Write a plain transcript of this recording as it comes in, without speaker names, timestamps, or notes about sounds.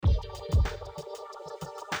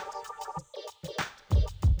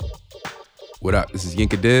What up? This is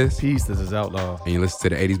Yinka Diz, Peace, this is Outlaw. and you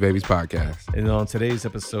listen to the 80s Babies podcast. And on today's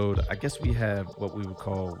episode, I guess we have what we would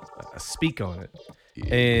call a speak on it.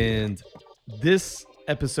 Yeah. And this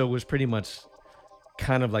episode was pretty much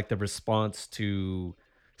kind of like the response to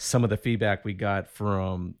some of the feedback we got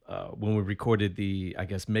from when we recorded the, I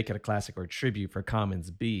guess, Make It a Classic or Tribute for Commons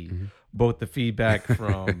B. Mm-hmm. Both the feedback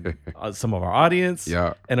from some of our audience,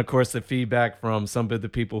 Yeah. and of course the feedback from some of the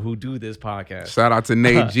people who do this podcast. Shout out to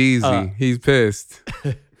Nate Jeezy. He's pissed.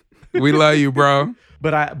 We love you, bro.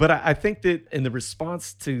 But I think that in the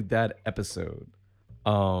response to that episode,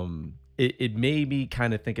 it made me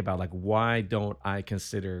kind of think about like, why don't I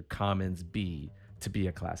consider Commons B to be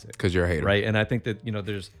a classic? Because you're a hater. Right. And I think that,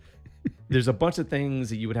 there's a bunch of things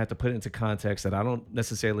that you would have to put into context that I don't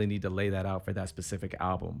necessarily need to lay that out for that specific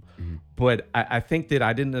album. Mm-hmm. But I think that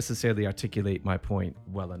I didn't necessarily articulate my point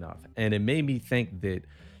well enough. And it made me think that,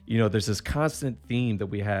 there's this constant theme that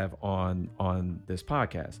we have on this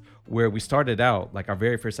podcast where we started out, like our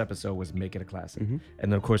very first episode was Make It a Classic. Mm-hmm.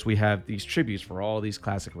 And then of course we have these tributes for all these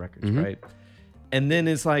classic records, right? And then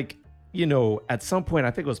it's like, at some point,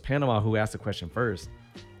 I think it was Panama who asked the question first,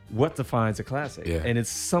 what defines a classic? Yeah. And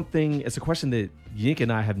it's a question that Yink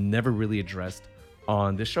and I have never really addressed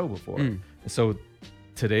on this show before. And so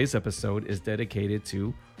today's episode is dedicated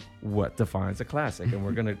to what defines a classic. And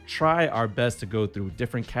we're going to try our best to go through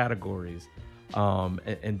different categories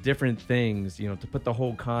and different things, to put the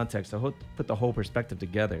whole context, put the whole perspective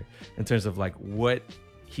together in terms of like what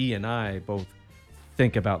he and I both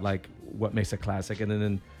think about, like what makes a classic, and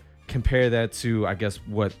then compare that to, I guess,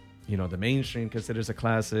 what the mainstream considers a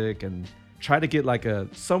classic, and try to get like a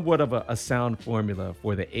somewhat of a sound formula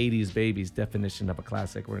for the 80s Babies definition of a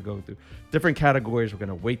classic. We're gonna go through different categories. We're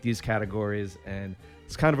gonna weight these categories, and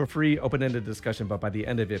it's kind of a free, open-ended discussion, but by the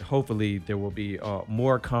end of it, hopefully there will be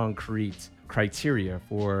more concrete criteria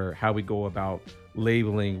for how we go about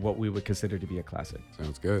labeling what we would consider to be a classic.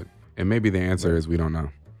 Sounds good. And maybe the answer is we don't know.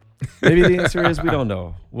 Maybe the answer is we don't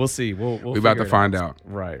know. We'll see. We're about to find out.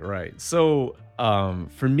 Right. So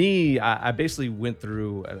for me, I basically went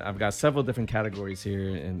through, and I've got several different categories here,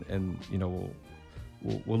 and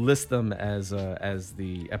we'll list them as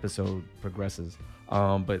the episode progresses.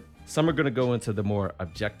 But some are going to go into the more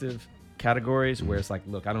objective categories where it's like,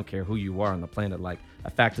 look, I don't care who you are on the planet. Like,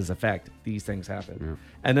 a fact is a fact. These things happen. Yeah.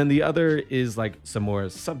 And then the other is like some more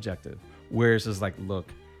subjective, where it's just like,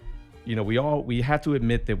 look, we have to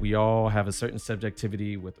admit that we all have a certain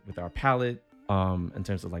subjectivity with our palate, in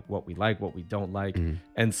terms of like what we like, what we don't like.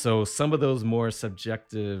 And so some of those more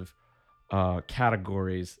subjective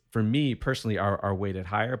categories for me personally are weighted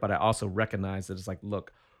higher, but I also recognize that it's like,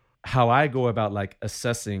 look, how I go about like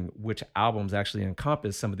assessing which albums actually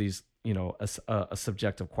encompass some of these, a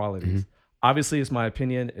subjective qualities. Obviously, it's my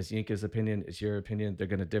opinion, it's Yinka's opinion, it's your opinion. They're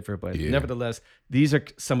going to differ, but nevertheless, these are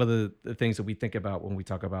some of the things that we think about when we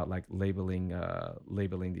talk about like labeling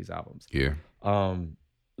these albums. Yeah.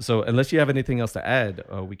 So unless you have anything else to add,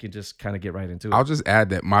 we can just kind of get right into it. I'll just add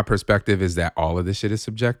that my perspective is that all of this shit is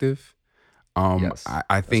subjective. Yes,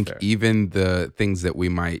 I think fair. even the things that we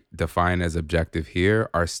might define as objective here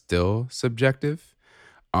are still subjective.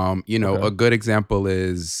 Okay. A good example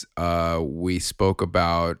is we spoke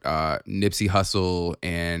about Nipsey Hussle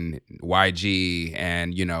and YG,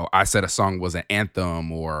 and I said a song was an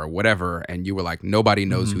anthem or whatever, and you were like, nobody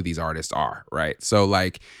knows who these artists are, right? So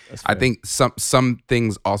like, I think some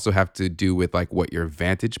things also have to do with like what your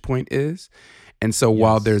vantage point is. And so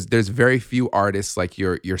while there's very few artists like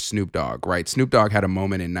your Snoop Dogg, right? Snoop Dogg had a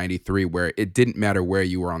moment in '93 where it didn't matter where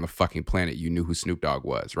you were on the fucking planet, you knew who Snoop Dogg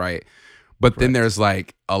was, right? But then there's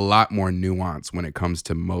like a lot more nuance when it comes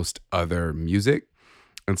to most other music.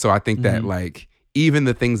 And so I think that like even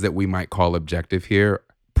the things that we might call objective here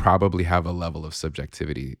probably have a level of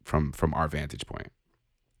subjectivity from our vantage point.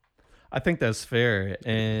 I think that's fair,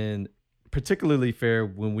 and particularly fair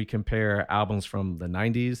when we compare albums from the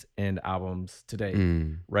 90s and albums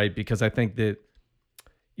today, right? Because I think that,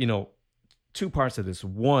 two parts of this.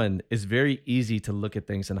 One, it's very easy to look at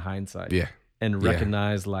things in hindsight and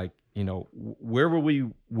recognize like, where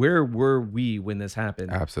were we when this happened?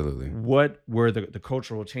 Absolutely. What were the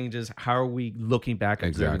cultural changes? How are we looking back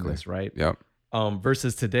and observing this, right? Yep.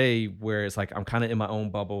 Versus today, where it's like I'm kind of in my own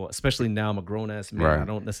bubble, especially now I'm a grown-ass man. Right. I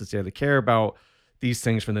don't necessarily care about these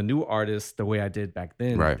things from the new artists the way I did back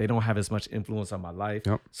then. Right. They don't have as much influence on my life.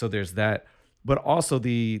 Yep. So there's that. But also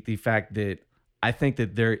the fact that I think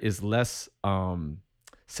that there is less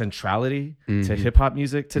centrality to hip-hop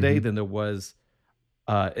music today than there was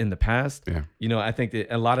in the past. Yeah. I think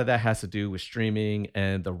that a lot of that has to do with streaming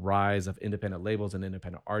and the rise of independent labels and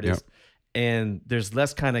independent artists. And there's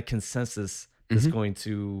less kind of consensus that's going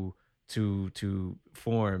to to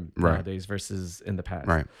form Right. nowadays versus in the past.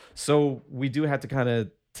 Right. So we do have to kind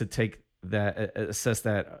of to take that assess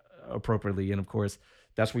that appropriately, and of course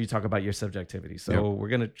that's where you talk about your subjectivity. So Yep. we're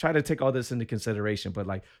gonna try to take all this into consideration. But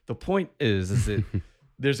like the point is that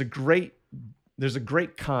there's a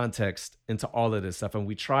great context into all of this stuff, and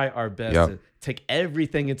we try our best Yep. to take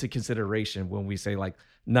everything into consideration when we say like,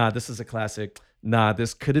 nah, this is a classic. Nah,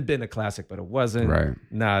 this could have been a classic, but it wasn't. Right.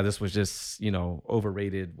 Nah, this was just,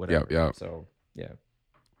 overrated, whatever. Yep. So, yeah.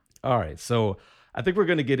 All right. So I think we're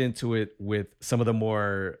going to get into it with some of the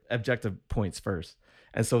more objective points first.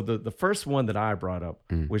 And so the first one that I brought up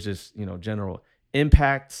was just, general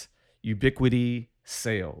impact, ubiquity,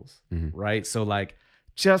 sales, right? So like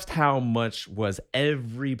just how much was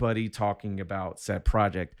everybody talking about said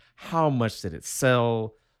project? How much did it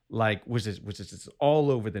sell? Like, which is just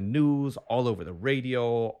all over the news, all over the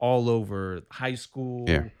radio, all over high school,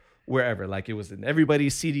 wherever. Like it was in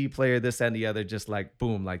everybody's CD player, this and the other, just like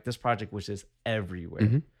boom, like this project was just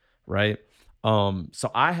everywhere, right?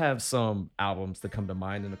 So I have some albums that come to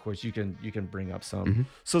mind, and of course you can bring up some.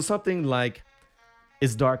 So something like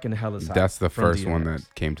 "It's Dark and Hell Is Hot." That's the from first one DMX.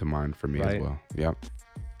 that came to mind for me as Right? well. Yep.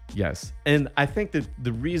 Yes. And I think that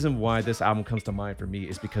the reason why this album comes to mind for me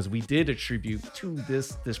is because we did a tribute to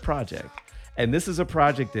this project. And this is a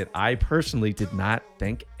project that I personally did not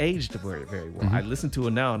think aged very, very well. I listen to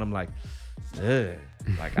it now and I'm like, ugh,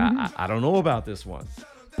 like I don't know about this one.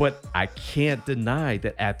 But I can't deny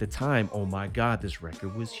that at the time, oh my God, this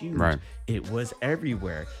record was huge. Right. It was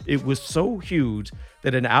everywhere. It was so huge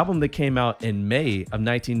that an album that came out in May of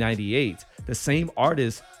 1998, the same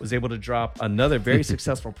artist was able to drop another very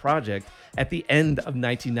successful project at the end of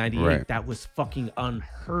 1998. Right. That was fucking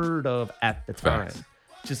unheard of at the time. Facts.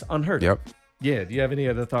 Just unheard Yep. of. Yeah. Do you have any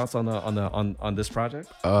other thoughts on this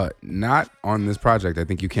project? Not on this project. I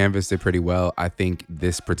think you canvassed it pretty well. I think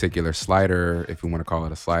this particular slider, if we want to call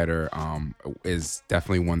it a slider, is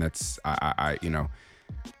definitely one that's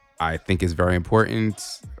I think is very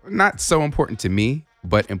important. Not so important to me,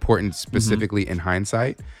 but important specifically in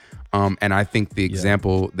hindsight. And I think the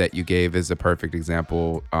example that you gave is a perfect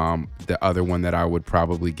example. The other one that I would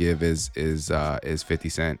probably give is 50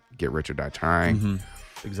 Cent, "Get Rich or Die Trying."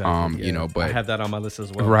 Exactly. But I have that on my list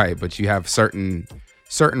as well. right, but you have certain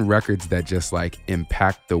records that just like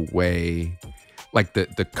impact the way, like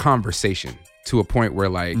the conversation to a point where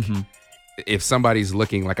like if somebody's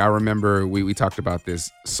looking, like I remember we talked about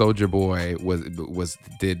this. Soulja Boy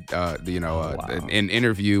did an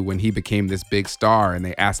interview when he became this big star, and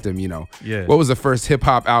they asked him, what was the first hip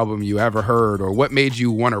hop album you ever heard, or what made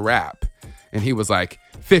you want to rap? And he was like,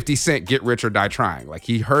 50 Cent, "Get Rich or Die Trying." Like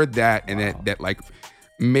he heard that, and that like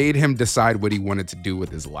made him decide what he wanted to do with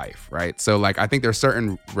his life, right? So like I think there's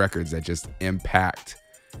certain records that just impact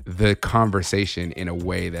the conversation in a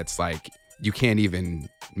way that's like you can't even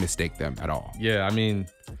mistake them at all. Yeah, I mean,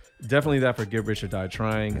 definitely that for "Get Rich or Die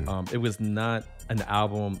Trying." It was not an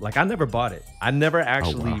album, like I never bought it. I never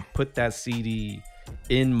actually put that CD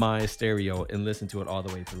in my stereo and listened to it all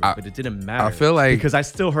the way through, but it didn't matter. I feel like because I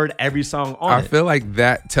still heard every song on it. I feel like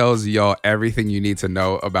that tells y'all everything you need to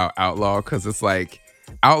know about Outlaw, because it's like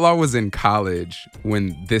Outlaw was in college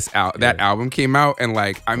when that album came out, and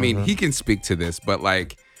like I mean he can speak to this, but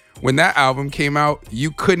like when that album came out,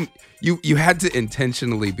 you had to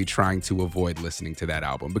intentionally be trying to avoid listening to that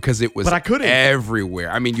album because it was But I couldn't.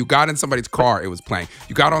 everywhere. I mean, you got in somebody's car, it was playing.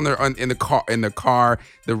 You got in the car,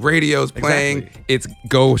 the radio's playing. Exactly. It's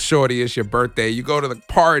 "Go Shorty, It's Your Birthday." You go to the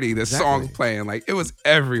party, the song's playing. Like it was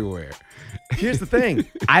everywhere. Here's the thing.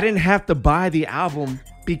 I didn't have to buy the album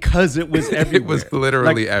because it was everywhere. It was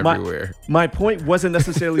literally Like, everywhere. My point wasn't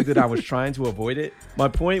necessarily that I was trying to avoid it. My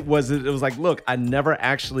point was that it was like, look, I never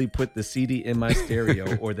actually put the CD in my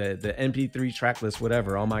stereo or the MP3 track list,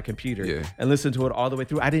 whatever, on my computer and listened to it all the way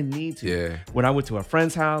through. I didn't need to. Yeah. When I went to a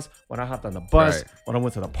friend's house, when I hopped on the bus, Right. when I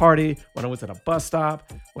went to the party, when I went to the bus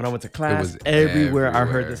stop, when I went to class, was everywhere I heard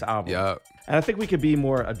everywhere. this album. Yup. And I think we could be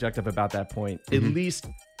more objective about that point. At least,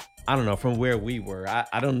 I don't know, from where we were.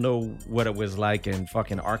 I don't know what it was like in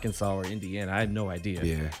fucking Arkansas or Indiana. I have no idea.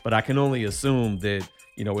 Yeah. But I can only assume that,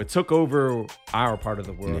 it took over our part of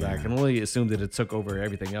the world. I can only assume that it took over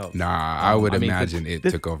everything else. Nah, I would I mean, imagine it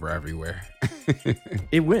the- took over everywhere.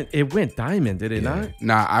 It went diamond, did it not?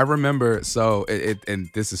 Nah, I remember. So and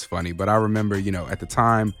this is funny, but I remember, at the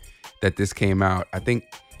time that this came out, I think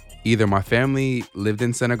either my family lived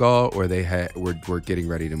in Senegal or they were getting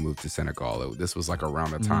ready to move to Senegal. This was like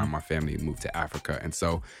around the time my family moved to Africa, and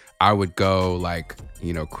so I would go like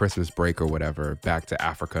Christmas break or whatever back to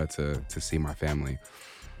Africa to see my family.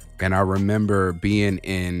 And I remember being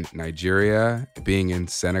in Nigeria, being in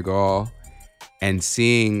Senegal, and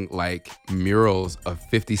seeing like murals of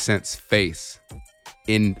 50 Cent's face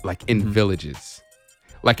in villages.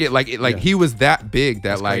 Like he was that big that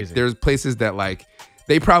That's like crazy. there's places that like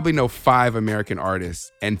they probably know 5 American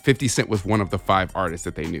artists, and 50 Cent was one of the 5 artists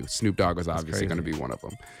that they knew. Snoop Dogg was obviously going to be one of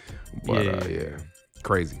them. But yeah,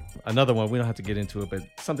 crazy. Another one, we don't have to get into it, but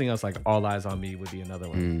something else like All Eyes on Me would be another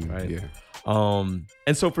one, right? Yeah.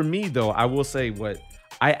 And so for me though, I will say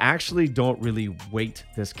I actually don't really weight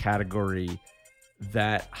this category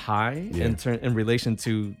that high in relation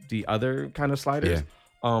to the other kind of sliders.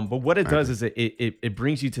 Yeah. But what it does is it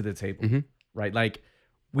brings you to the table, right? Like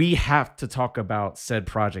we have to talk about said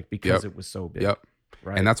project because it was so big. Yep.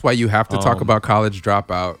 Right. And that's why you have to talk about College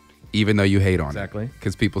Dropout, even though you hate on exactly. it.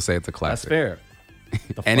 Because people say it's a classic. That's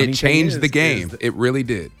fair. And it changed the game. It really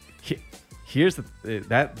did. Here's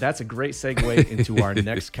that's a great segue into our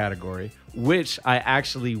next category, which I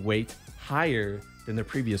actually weight higher than the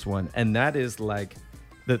previous one, and that is like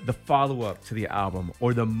the follow-up to the album,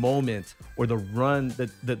 or the moment, or the run,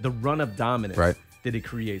 the run of dominance that it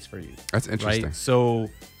creates for you. That's interesting. Right?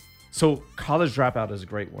 So College Dropout is a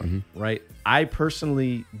great one, right? I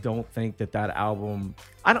personally don't think that album,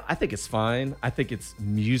 I think it's fine. I think it's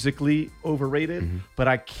musically overrated, but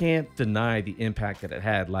I can't deny the impact that it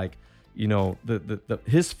had. Like, you know,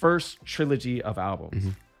 his first trilogy of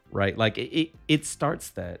albums, right? Like it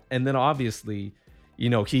starts that. And then obviously, you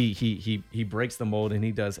know, he breaks the mold and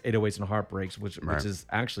he does 808s and Heartbreaks, which is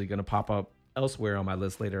actually going to pop up elsewhere on my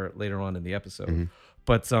list later on in the episode.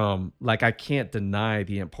 But like I can't deny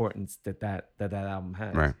the importance that album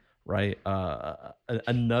has. Right.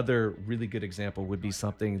 Another really good example would be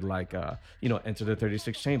something like you know, Enter the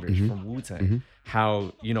 36 Chambers from Wu-Tang.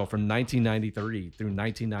 How, you know, from 1993 through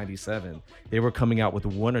 1997, they were coming out with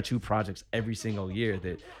 1 or 2 projects every single year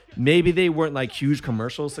that maybe they weren't like huge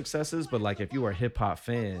commercial successes, but like if you were a hip hop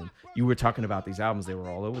fan, you were talking about these albums, they were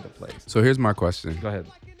all over the place. So here's my question. Go ahead.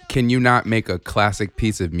 Can you not make a classic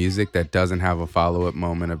piece of music that doesn't have a follow-up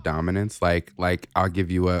moment of dominance? Like I'll give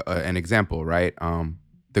you an example, right?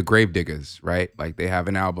 The Gravediggers, right? Like they have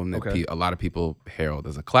an album that a lot of people herald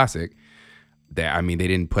as a classic. They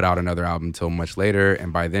didn't put out another album until much later,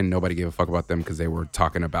 and by then nobody gave a fuck about them because they were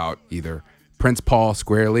talking about either Prince Paul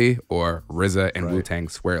squarely or RZA and Wu-Tang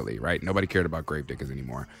squarely, right? Nobody cared about Gravediggers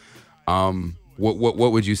anymore. What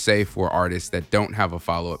would you say for artists that don't have a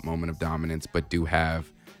follow-up moment of dominance but do have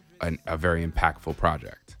a very impactful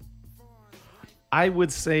project? I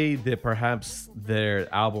would say that perhaps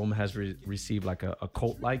their album has received like a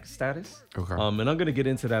cult-like status. Okay. And I'm going to get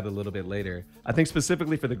into that a little bit later. I think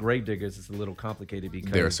specifically for the Gravediggers, it's a little complicated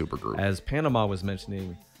because they're a super group. As Panama was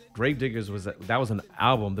mentioning, Gravediggers was an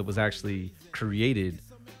album that was actually created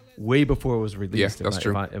way before it was released. Yeah, that's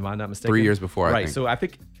true. Am I not mistaken? 3 years before, I think. So I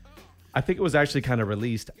think it was actually kind of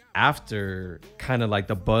released after kind of like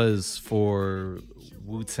the buzz for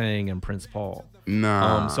Wu-Tang and Prince Paul.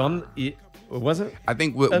 Nah. It wasn't. I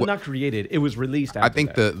think not created. It was released after I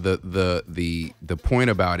think that. the point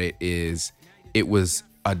about it is it was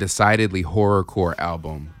a decidedly horrorcore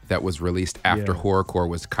album that was released after horrorcore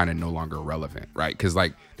was kind of no longer relevant, right? Because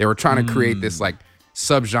like they were trying to create this like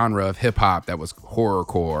subgenre of hip hop that was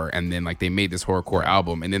horrorcore, and then like they made this horrorcore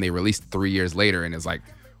album, and then they released it 3 years later, and it's like,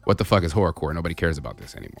 what the fuck is horrorcore? Nobody cares about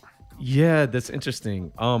this anymore. Yeah, that's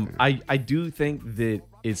interesting. I do think that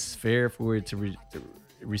it's fair for it to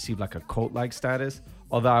receive like a cult-like status.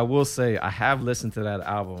 Although I will say I have listened to that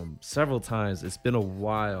album several times. It's been a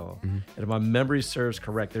while, and if my memory serves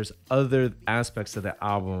correct, there's other aspects of the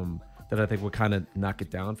album that I think would kind of knock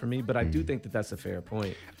it down for me. But I do think that that's a fair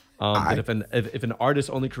point. That if an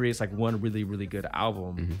artist only creates like one really really good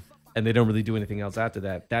album, and they don't really do anything else after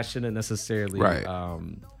that, that shouldn't necessarily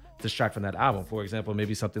distract from that album. For example,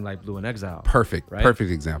 maybe something like Blue in Exile. Perfect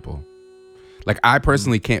example. Like I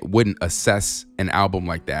personally wouldn't assess an album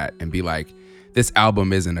like that and be like, this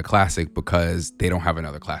album isn't a classic because they don't have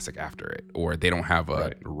another classic after it, or they don't have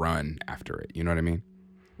a run after it. You know what I mean?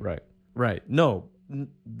 Right. No,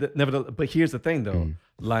 nevertheless, but here's the thing though.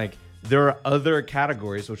 Like there are other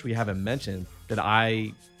categories which we haven't mentioned that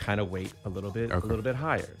I kind of weight a little bit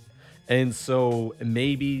higher. And so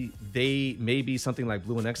maybe something like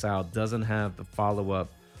Blue in Exile doesn't have the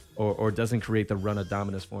follow-up or doesn't create the run of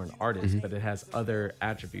dominance for an artist, but it has other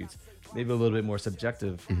attributes, maybe a little bit more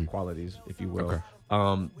subjective qualities, if you will,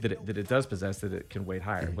 that it does possess, that it can weight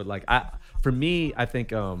higher. But like for me, I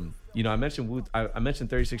think you know, I mentioned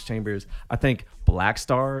 36 Chambers. I think Black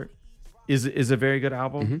Star is a very good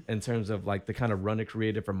album in terms of like the kind of run it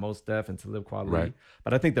created for Mos Def and Talib Kweli. Right.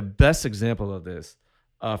 But I think the best example of this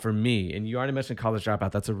for me, and you already mentioned College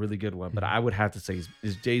Dropout, that's a really good one, but I would have to say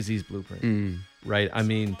is Jay-Z's Blueprint. right? I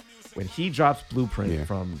mean, when he drops Blueprint Yeah.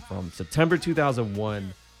 from September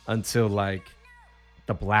 2001 until like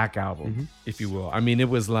the Black Album, if you will. I mean, it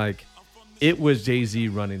was Jay-Z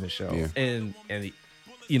running the show. Yeah. And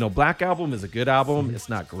you know, Black Album is a good album. It's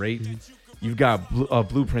not great. You've got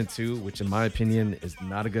Blueprint 2, which in my opinion is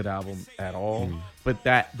not a good album at all. But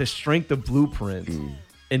the strength of Blueprint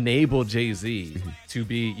enabled Jay-Z to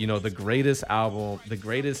be, you know, the greatest album, the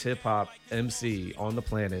greatest hip hop MC on the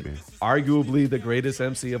planet, arguably the greatest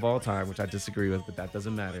MC of all time, which I disagree with, but that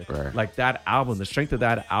doesn't matter. Right. Like that album, the strength of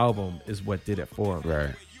that album is what did it for him.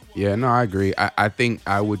 Right. Yeah, no, I agree. I think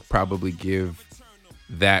I would probably give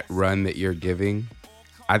that run that you're giving,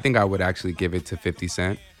 I think I would actually give it to 50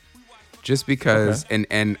 Cent. Just because,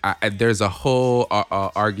 and there's a whole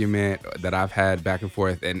argument that I've had back and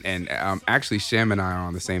forth, and actually Sham and I are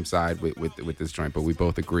on the same side with this joint, but we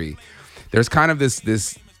both agree. There's kind of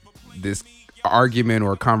this argument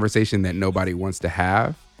or conversation that nobody wants to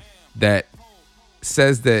have that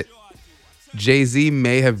says that Jay-Z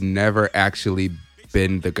may have never actually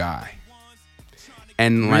been the guy.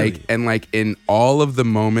 And like in all of the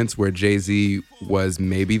moments where Jay-Z was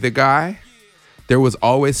maybe the guy, there was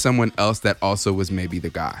always someone else that also was maybe the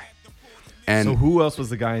guy. And so who else was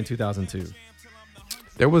the guy in 2002?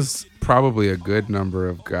 There was probably a good number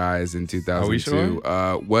of guys in 2002. Are we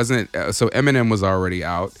sure? So Eminem was already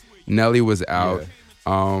out. Nelly was out.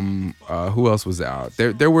 Yeah. Who else was out?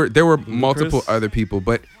 There were multiple other people,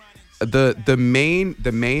 but the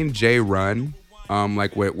main Jay run,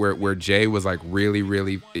 like where Jay was like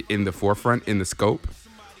really in the forefront in the scope.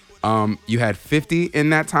 You had 50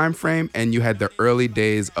 in that time frame, and you had the early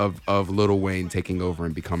days of Lil Wayne taking over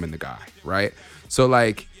and becoming the guy, right? So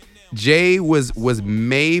like Jay was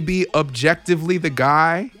maybe objectively the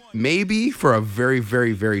guy, maybe for a very,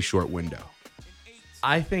 very, very short window.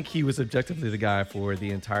 I think he was objectively the guy for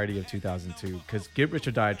the entirety of 2002 because Get Rich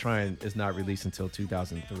or Die Trying is not released until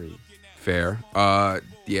 2003. Fair.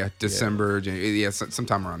 December, January,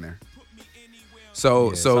 sometime around there.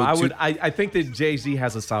 So I think that Jay-Z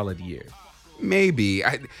has a solid year. Maybe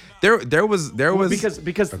there was because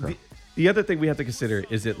the other thing we have to consider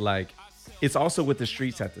is it like it's also what the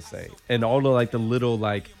streets have to say and all the like the little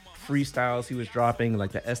like freestyles he was dropping,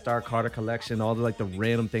 like the S. Carter collection, all the like the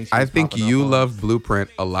random things. I think you love Blueprint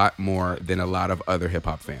a lot more than a lot of other hip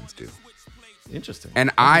hop fans do. Interesting.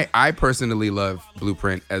 And I personally love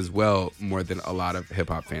Blueprint as well more than a lot of hip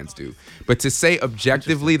hop fans do. But to say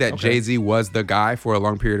objectively that Jay-Z was the guy for a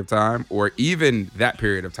long period of time, or even that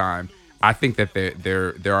period of time, I think that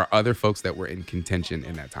there are other folks that were in contention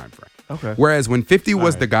in that time frame. Okay. Whereas when 50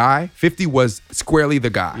 was the guy, 50 was squarely the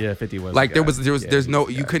guy. Yeah, 50 was like the guy. there's no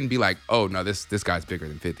you couldn't be like, oh no, this guy's bigger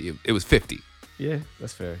than 50. It was 50. Yeah,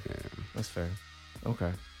 that's fair. Yeah. That's fair.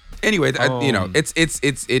 Okay. Anyway, you know,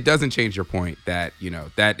 it doesn't change your point that, you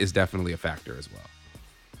know, that is definitely a factor as well.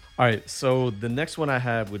 All right, so the next one I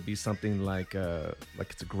have would be something like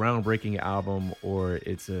it's a groundbreaking album or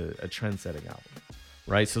it's a trend-setting album,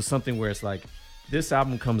 right? So something where it's like this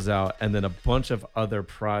album comes out and then a bunch of other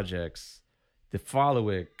projects that follow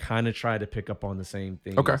it kind of try to pick up on the same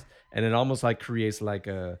things. Okay. And it almost like creates like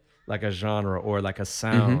a genre or like a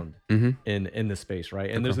sound in the space, right?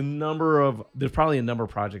 And there's probably a number of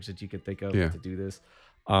projects that you could think of to do this.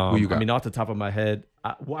 I mean, off the top of my head,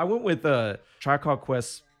 I went with Tribe Called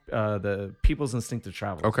Quest, the People's Instinct to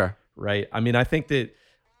Travel. Okay. Right. I mean, I think that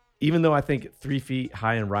even though I think 3 Feet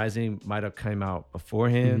High and Rising might have come out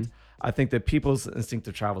beforehand, I think that People's Instinct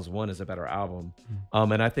to Travel's one is a better album.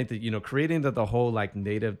 And I think that, you know, creating the whole like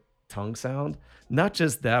native tongue sound, not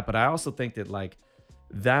just that, but I also think that like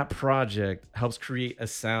that project helps create a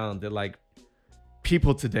sound that like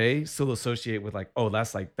people today still associate with like, oh,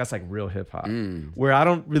 that's like real hip hop. Where I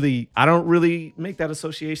don't really make that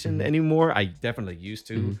association anymore. I definitely used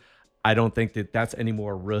to. I don't think that that's any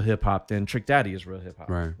more real hip hop than Trick Daddy is real hip hop.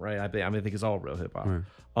 Right. I think it's all real hip hop.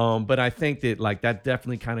 Right. But I think that like that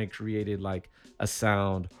definitely kind of created like a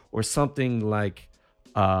sound or something like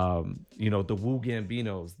you know, the Wu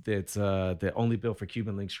Gambinos that Only Built for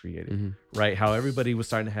Cuban Links created, right? How everybody was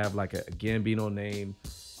starting to have like a Gambino name.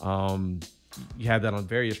 You have that on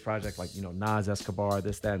various projects like, you know, Nas, Escobar,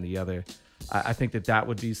 this, that, and the other. I think that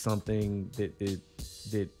would be something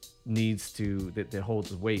that needs to, that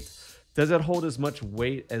holds weight. Does it hold as much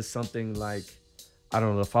weight as something like, I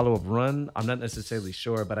don't know, the follow-up Run? I'm not necessarily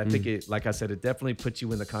sure, but I think it, like I said, it definitely puts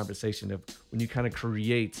you in the conversation of when you kind of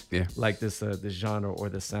create like this genre or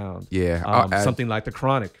this sound. Yeah. Something like The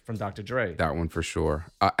Chronic from Dr. Dre. That one for sure.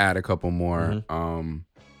 I'll add a couple more.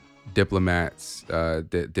 Diplomats,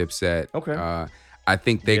 Dipset. Okay. I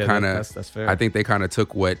think they kind of, that's fair. I think they kind of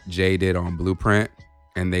took what Jay did on Blueprint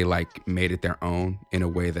and they like made it their own in a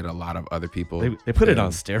way that a lot of other people They put it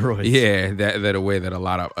on steroids. Yeah, that a way that a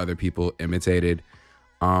lot of other people imitated.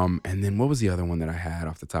 And then what was the other one that I had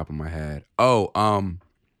off the top of my head?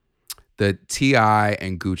 The T.I.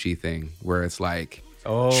 and Gucci thing, where it's like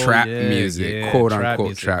trap music, quote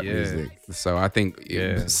unquote trap music. So I think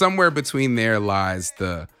somewhere between there lies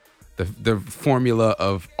the formula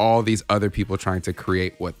of all these other people trying to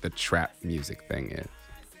create what the trap music thing is.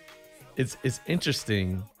 It's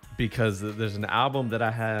interesting because there's an album that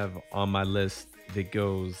I have on my list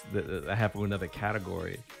that I have for another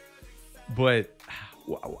category, but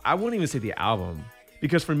I won't even say the album,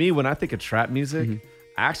 because for me, when I think of trap music,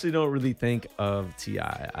 I actually don't really think of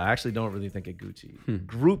T.I. I actually don't really think of Gucci.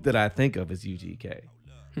 Group that I think of is UGK,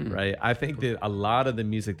 right? I think that a lot of the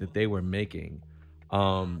music that they were making,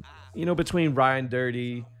 between Ryan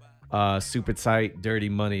Dirty, Super Tight, Dirty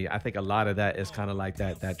Money, I think a lot of that is kind of like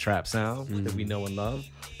that trap sound that we know and love.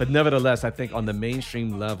 But nevertheless, I think on the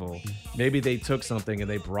mainstream level, maybe they took something and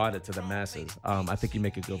they brought it to the masses. I think you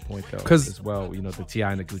make a good point though, as well. The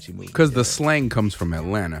T.I. and the Gucci movie. Because the slang comes from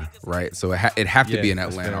Atlanta, right? So it have to be an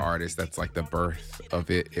Atlanta artist that's like the birth of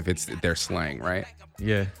it, if it's their slang, right?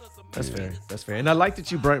 Yeah. That's fair. That's fair. And I like that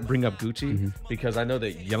you bring up Gucci because I know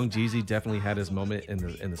that Young Jeezy definitely had his moment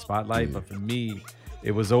in the spotlight. But for me,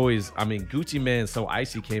 it was always, Gucci Mane So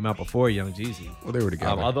Icy came out before Young Jeezy. Well, they were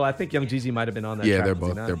together. Although I think Young Jeezy might have been on that. Yeah, track,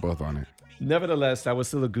 they're both on it. Nevertheless, that was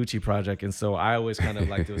still a Gucci project, and so I always kind of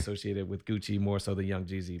like to associate it with Gucci more so than Young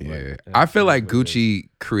Jeezy. But, I feel like Gucci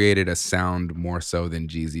created a sound more so than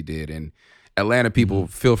Jeezy did, and Atlanta people,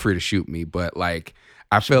 feel free to shoot me, but like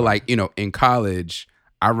I feel like in college,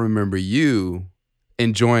 I remember you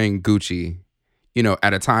enjoying Gucci,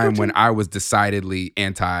 at a time when I was decidedly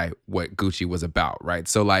anti what Gucci was about, right?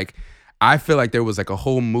 So like, I feel like there was like a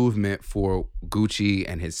whole movement for Gucci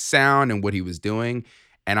and his sound and what he was doing.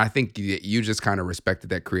 And I think you just kind of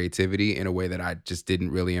respected that creativity in a way that I just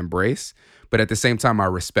didn't really embrace. But at the same time, I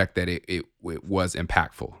respect that it was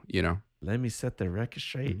impactful, Let me set the record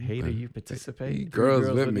straight. Hater, you participate. Girls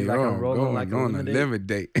with me on a limit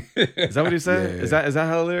date. Is that what he said? Yeah. Is that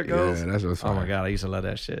how the lyric goes? Yeah, that's what's fire. Oh my God, I used to love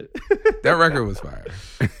that shit. That record was fire.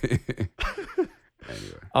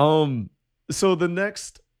 Anyway. So the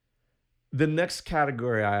next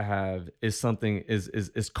category I have is something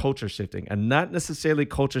is culture shifting, and not necessarily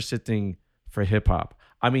culture shifting for hip hop.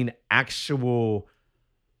 I mean actual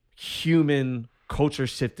human culture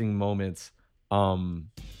shifting moments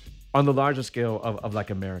on the larger scale of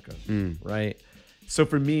like America, right? So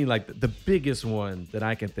for me, like the biggest one that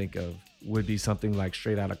I can think of would be something like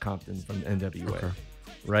Straight Outta Compton from NWA,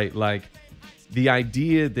 right? Like the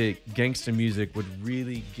idea that gangster music would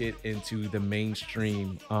really get into the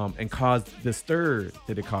mainstream and cause the stir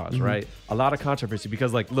that it caused, right? A lot of controversy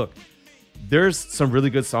because like, look, there's some really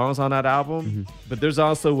good songs on that album, but there's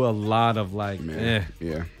also a lot of like,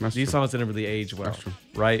 these songs didn't really age well,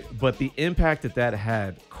 right? But the impact that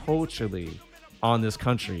had culturally on this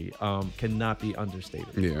country cannot be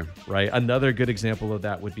understated, right? Another good example of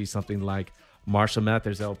that would be something like Marshall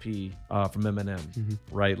Mathers LP from Eminem,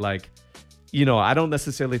 right? Like, I don't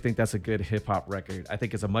necessarily think that's a good hip hop record. I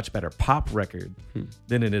think it's a much better pop record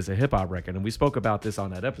than it is a hip hop record. And we spoke about this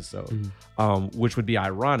on that episode, which would be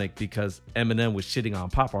ironic because Eminem was shitting on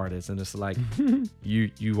pop artists. And it's like,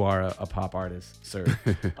 you are a pop artist, sir.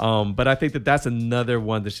 But I think that's another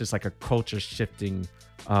one that's just like a culture shifting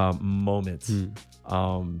moment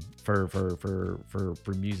for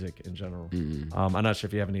music in general. I'm not sure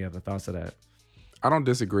if you have any other thoughts of that. I don't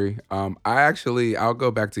disagree. I'll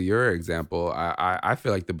go back to your example. I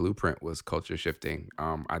feel like The Blueprint was culture shifting.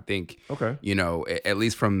 I think, at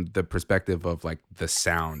least from the perspective of like the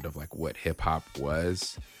sound of like what hip hop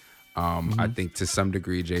was. I think to some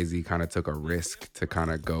degree, Jay-Z kind of took a risk to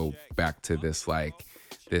kind of go back to this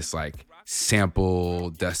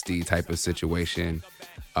sample dusty type of situation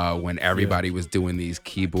when everybody was doing these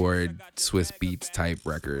keyboard Swiss Beats type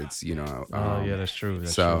records, that's true.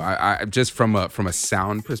 I just from a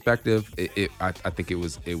sound perspective, I think it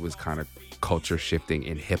was kind of culture shifting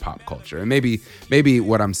in hip hop culture, and maybe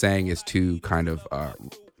what I'm saying is too kind of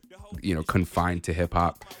confined to hip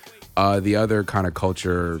hop. The other kind of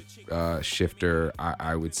culture shifter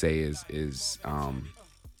I would say is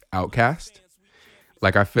Outkast.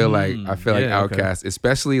 Like I feel like Outkast,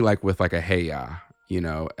 especially like with like a Hey Ya,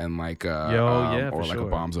 and like or like a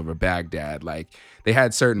Bombs Over Baghdad. Like they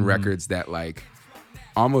had certain records that like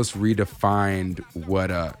almost redefined what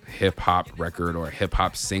a hip hop record or a hip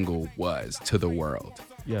hop single was to the world.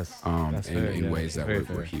 Yes, in ways that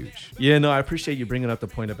were huge. Yeah, no, I appreciate you bringing up the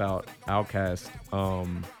point about Outkast.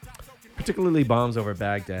 particularly Bombs Over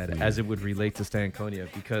Baghdad, as it would relate to Stankonia,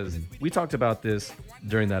 because we talked about this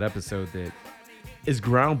during that episode that as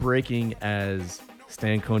groundbreaking as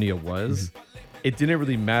Stankonia was, it didn't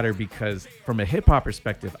really matter because from a hip hop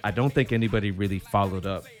perspective, I don't think anybody really followed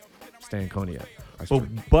up Stankonia.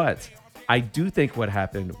 But I do think what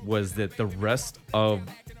happened was that the rest of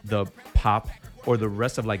the pop or the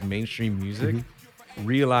rest of like mainstream music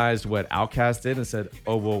realized what Outkast did and said,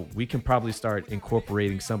 oh, well, we can probably start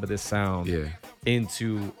incorporating some of this sound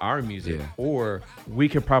into our music, or we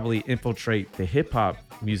can probably infiltrate the hip hop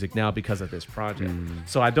music now because of this project.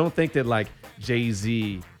 So I don't think that like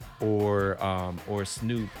Jay-Z or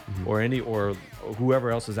Snoop or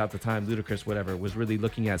whoever else was at the time, Ludacris, whatever, was really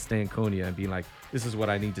looking at Stankonia and being like, this is what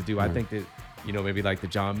I need to do. I think that, you know, maybe like the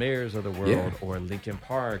John Mayers of the world or Linkin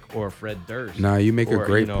Park or Fred Durst. Nah, you make a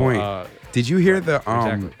great point. Did you hear the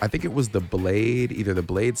I think it was the Blade, either the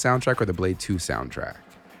Blade soundtrack or the Blade 2 soundtrack?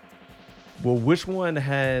 Well, which one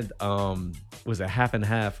had was it Half and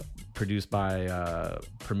Half, produced by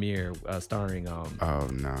Premier, starring MOP?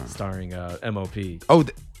 Oh,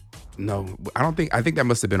 no, I don't think. I think that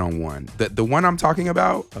must have been on one. The one I'm talking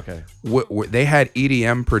about. Okay. They had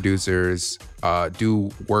EDM producers do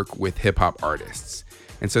work with hip hop artists,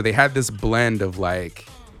 and so they had this blend of like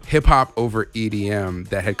hip hop over EDM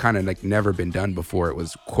that had kind of like never been done before. It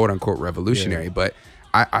was quote unquote revolutionary, but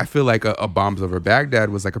I feel like a Bombs Over Baghdad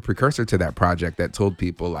was like a precursor to that project that told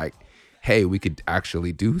people like, hey, we could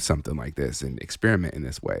actually do something like this and experiment in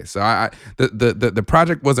this way. So the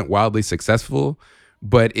project wasn't wildly successful,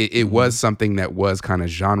 but it was something that was kind of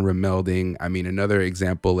genre melding. I mean, another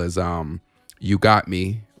example is You Got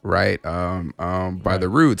Me, right? By The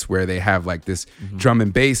Roots, where they have like this drum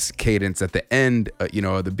and bass cadence at the end,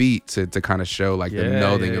 of the beat to kind of show like the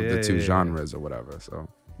melding of the two genres or whatever. So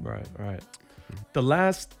right. The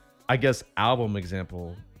last, I guess, album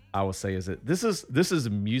example I will say is that this is a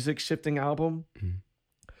music shifting album,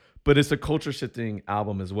 but it's a culture shifting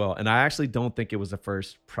album as well. And I actually don't think it was the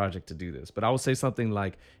first project to do this, but I would say something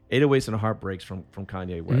like 808s and Heartbreaks from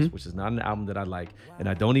Kanye West, which is not an album that I like. And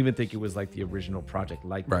I don't even think it was like the original project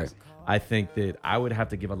like this. Right. I think that I would have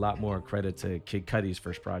to give a lot more credit to Kid Cudi's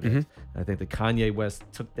first project. I think that Kanye West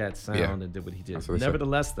took that sound and did what he did.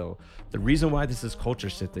 Nevertheless, though, the reason why this is culture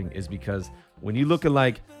shifting is because when you look at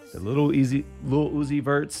like the Lil Uzi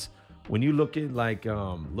Verts, when you look at like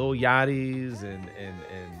Lil Yachty's and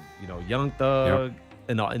Young Thug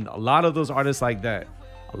and a lot of those artists like that,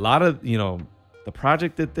 a lot of the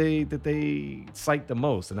project that they cite the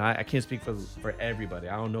most, and I can't speak for everybody.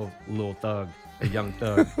 I don't know if Lil Thug or Young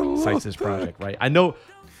Thug cites this project, right? I know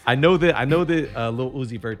that Lil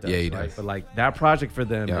Uzi Vert does, right? does. But like that project for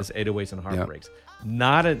them is 808s and Heartbreaks.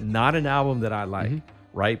 Not an album that I like,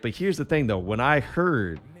 right? But here's the thing though, when I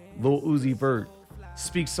heard Lil Uzi Vert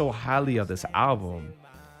speak so highly of this album,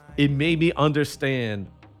 it made me understand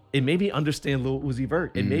Lil Uzi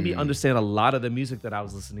Vert. It made me understand a lot of the music that I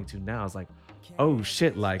was listening to now. I was like, oh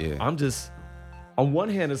shit, like I'm just, on one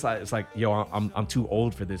hand it's like yo, I'm too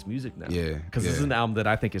old for this music now. Because this is an album that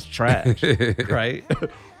I think is trash. Right?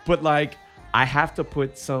 But like I have to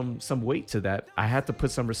put some weight to that. I have to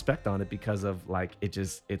put some respect on it because of like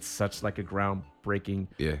it's such like a groundbreaking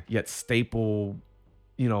yet staple,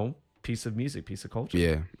 piece of music, piece of culture.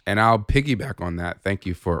 Yeah, and I'll piggyback on that. Thank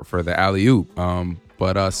you for the alley-oop.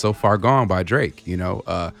 But So Far Gone by Drake,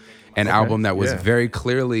 an album that was very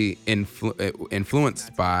clearly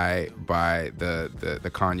influenced by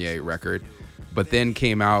the Kanye record, but then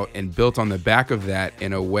came out and built on the back of that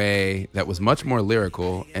in a way that was much more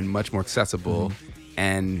lyrical and much more accessible,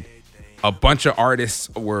 and a bunch of artists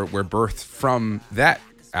were birthed from that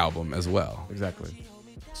album as well. Exactly.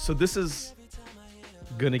 So this is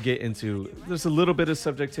gonna get into, there's a little bit of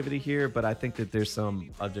subjectivity here, but I think that there's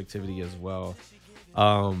some objectivity as well.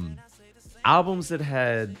 Albums that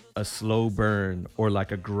had a slow burn or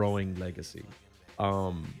like a growing legacy,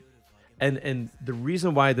 and the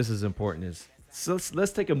reason why this is important is, so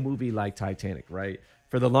let's take a movie like Titanic, right?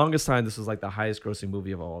 For the longest time, this was like the highest grossing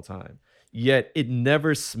movie of all time, yet it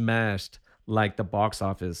never smashed like the box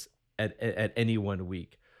office at any one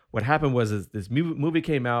week. What happened was is this movie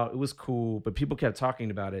came out, it was cool, but people kept talking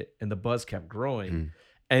about it and the buzz kept growing.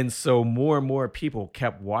 And so more and more people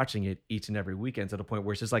kept watching it each and every weekend, to the point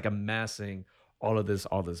where it's just like amassing all this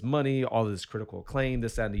money, all this critical acclaim,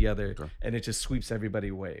 this, that, and the other. And it just sweeps everybody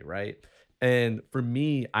away, right? And for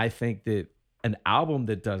me, I think that an album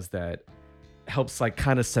that does that helps like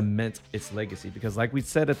kind of cement its legacy, because like we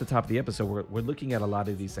said at the top of the episode, we're looking at a lot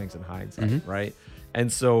of these things in hindsight, right? And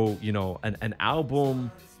so, an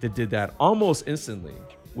album that did that almost instantly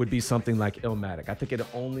would be something like Illmatic. I think it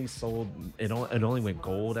only sold it only went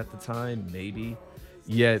gold at the time, maybe.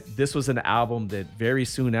 Yet this was an album that very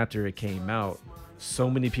soon after it came out, so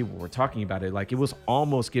many people were talking about it. Like it was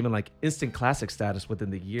almost given like instant classic status within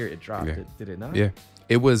the year it dropped. Yeah. Did it not? Yeah.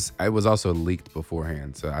 It was also leaked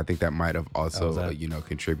beforehand. So I think that might have That was also, that.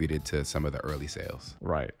 contributed to some of the early sales.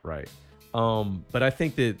 Right, right. But I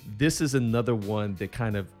think that this is another one that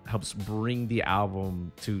kind of helps bring the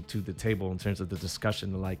album to the table in terms of the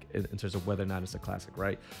discussion, like in terms of whether or not it's a classic,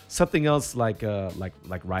 right? Something else like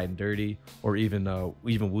Riding Dirty or even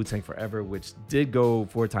Wu Tang Forever, which did go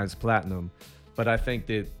 4 times platinum. But I think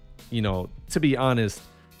that, to be honest,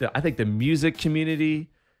 I think the music community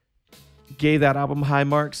gave that album high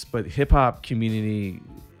marks, but hip hop community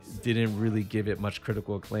didn't really give it much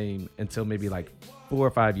critical acclaim until maybe like 4 or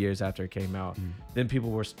 5 years after it came out. Then people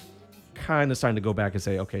were kind of starting to go back and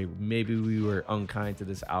say, okay, maybe we were unkind to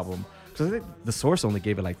this album, because I think the Source only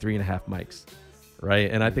gave it like 3.5 mics, right?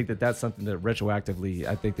 And I think that that's something that retroactively,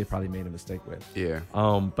 I think they probably made a mistake with. Yeah.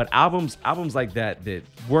 But albums like that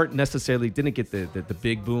weren't necessarily didn't get the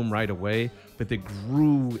big boom right away, but they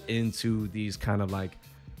grew into these kind of like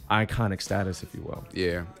iconic status, if you will.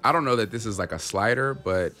 Yeah. I don't know that this is like a slider,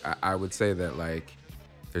 but I would say that like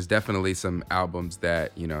there's definitely some albums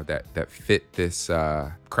that, that fit this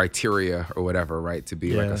criteria or whatever, right? To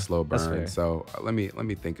be like Yeah, a slow that's burn. fair. So let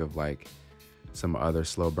me think of like some other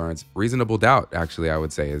slow burns. Reasonable Doubt, actually, I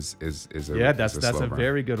would say is a Yeah, that's slow a burn,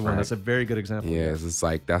 very good one. right? That's a very good example. Yeah, it's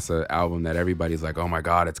like that's an album that everybody's like, oh my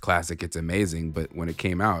God, it's classic, it's amazing. But when it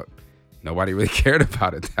came out, nobody really cared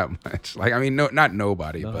about it that much. Like, I mean, no, not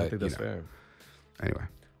nobody, No, but I think that's fair.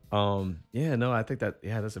 anyway. Yeah, no, I think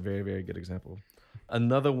that's a very, very good example.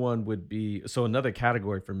 Another one would be, so another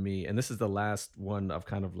category for me, and this is the last one of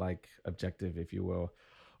kind of like objective, if you will,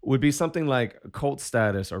 would be something like cult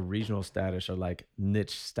status or regional status or like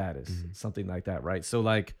niche status, something like that, right? So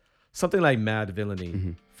like something like Mad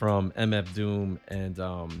Villainy from MF Doom and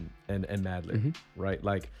Madlib, right?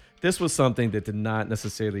 Like this was something that did not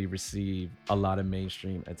necessarily receive a lot of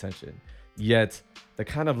mainstream attention. Yet the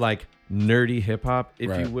kind of like nerdy hip hop, if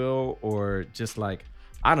Right. you will, or just like,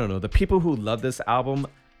 I don't know, the people who love this album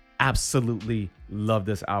absolutely love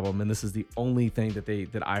this album, and this is the only thing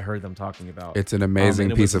that I heard them talking about. It's an amazing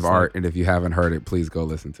and it piece was of just art, like- and if you haven't heard it, please go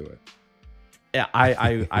listen to it. Yeah,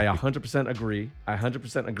 I 100% agree. I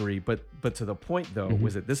 100% agree. But to the point though,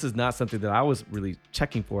 was that this is not something that I was really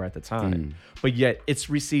checking for at the time. But yet it's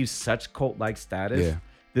received such cult-like status Yeah.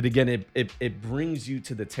 that again it brings you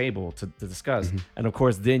to the table to discuss. And of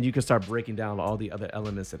course, then you can start breaking down all the other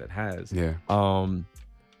elements that it has. Yeah.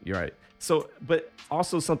 You're right. So, but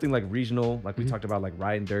also something like regional, like we talked about, like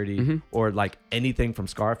Riding Dirty, or like anything from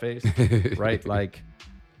Scarface, right? Like,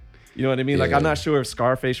 you know what I mean? Like, Yeah. I'm not sure if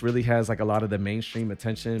Scarface really has like a lot of the mainstream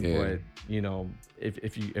attention, Yeah. but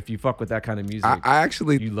if you fuck with that kind of music, I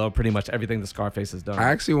actually you love pretty much everything that Scarface has done. I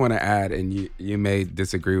actually want to add, and you may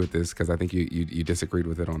disagree with this because I think you disagreed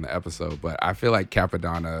with it on the episode, but I feel like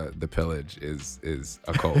Capadonna the Pillage is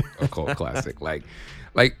a cult classic. Like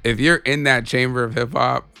if you're in that chamber of hip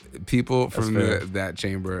hop, people from fair. that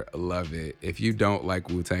chamber love it. If you don't like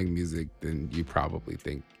Wu-Tang music, then you probably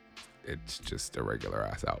think it's just a regular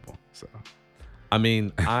ass album. So I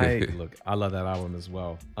mean, I love that album as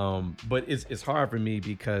well. But it's hard for me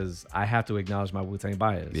because I have to acknowledge my Wu-Tang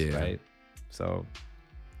bias, Yeah. right? So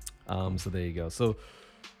there you go. So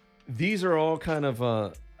these are all kind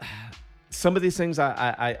of some of these things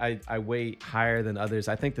I weight higher than others.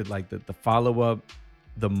 I think that like the follow-up,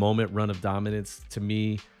 the Moment Run of Dominance, to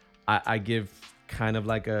me, I give kind of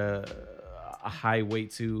like a high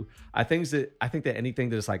weight to. I think that anything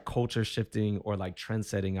that is like culture shifting or like trend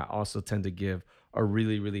setting, I also tend to give a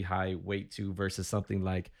really, really high weight to, versus something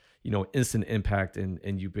like, instant impact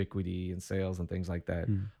and ubiquity and sales and things like that.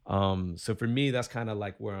 So for me, that's kind of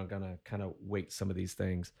like where I'm gonna kind of weight some of these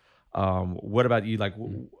things. What about you? Like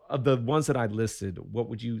of the ones that I listed, what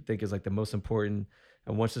would you think is like the most important,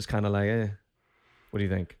 and what's just kind of like, what do you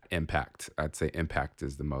think? Impact. I'd say Impact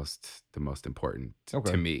is the most important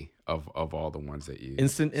Okay. to me of all the ones that you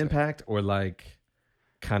Instant said. impact, or like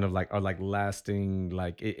kind of like, or like lasting,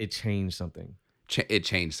 like it changed something. It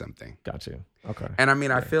changed something. Got you. Okay. And I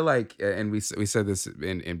mean, I feel like, and we said this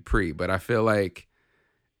in pre, but I feel like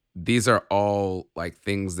these are all like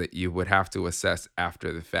things that you would have to assess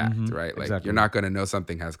after the fact, right? Like exactly. you're not going to know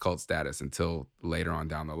something has cult status until later on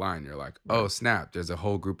down the line. You're like, oh snap, there's a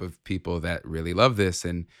whole group of people that really love this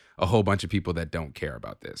and a whole bunch of people that don't care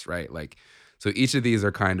about this, right? Like, so each of these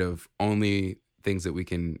are kind of only things that we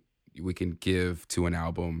can give to an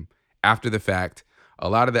album after the fact. A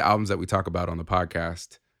lot of the albums that we talk about on the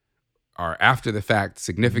podcast are after the fact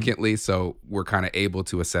significantly, so we're kind of able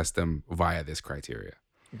to assess them via this criteria.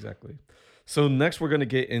 Exactly. So next we're going to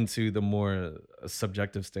get into the more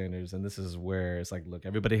subjective standards, and this is where it's like, look,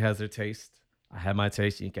 everybody has their taste. I have my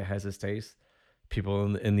taste. Yinka has his taste.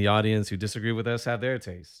 People in the audience who disagree with us have their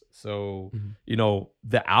taste. So, you know,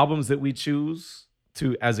 the albums that we choose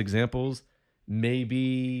to as examples,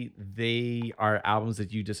 maybe they are albums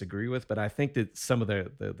that you disagree with, but I think that some of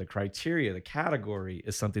the criteria, the category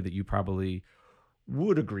is something that you probably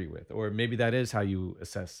would agree with, or maybe that is how you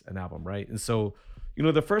assess an album, right? And so, you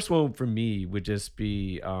know, the first one for me would just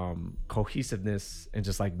be cohesiveness and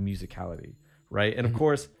just like musicality, right? And of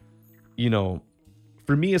course, you know,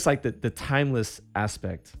 for me, it's like the timeless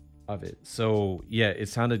aspect of it. So yeah, it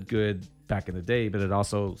sounded good back in the day, but it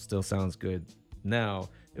also still sounds good now.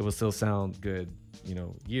 It will still sound good, you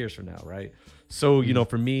know, years from now, right? So, you know,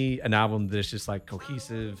 for me, an album that's just like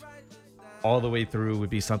cohesive all the way through would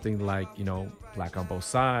be something like, you know, Black on Both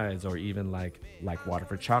Sides, or even like Water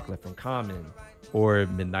for Chocolate from Common, or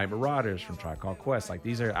Midnight Marauders from Tribe Called Quest. Like,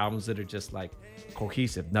 these are albums that are just like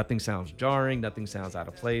cohesive. Nothing sounds jarring, nothing sounds out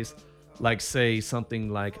of place. Like, say something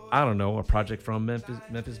like, I don't know, a project from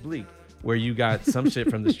Memphis Bleak, where you got some shit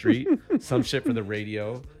from the street, some shit from the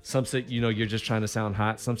radio, some shit, you know, you're just trying to sound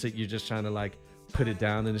hot, some shit you're just trying to like put it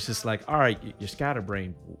down, and it's just like, all right, you're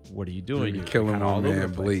scatterbrained. What are you doing? You're killing my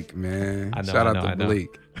man Bleak, man. I know, Shout out to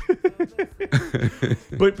Bleak.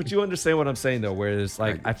 but you understand what I'm saying though, where it's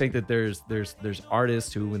like, I think that there's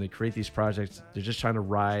artists who, when they create these projects, they're just trying to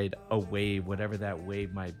ride a wave, whatever that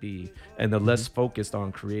wave might be, and they're less focused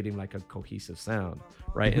on creating like a cohesive sound,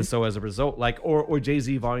 right? And so as a result, like, or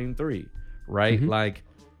Jay-Z Volume 3, right? Like,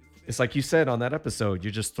 it's like you said on that episode,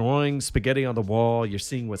 you're just throwing spaghetti on the wall, you're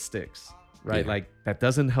seeing what sticks, right? Like, that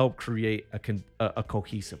doesn't help create a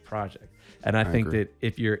cohesive project. And I think agree. that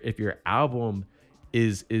if your album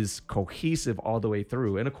is cohesive all the way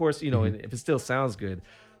through, and of course, you know, and if it still sounds good,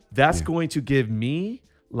 that's going to give me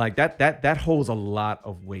like that holds a lot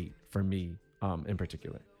of weight for me, in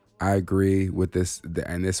particular. I agree with this,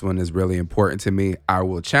 and this one is really important to me. I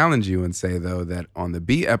will challenge you and say, though, that on the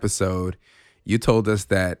B episode, you told us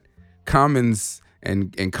that Common's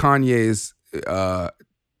and Kanye's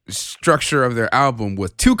structure of their album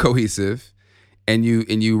was too cohesive, and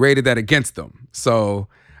you rated that against them. So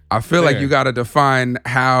I feel like you got to define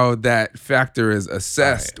how that factor is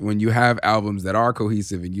assessed when you have albums that are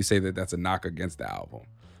cohesive, and you say that that's a knock against the album.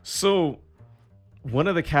 So one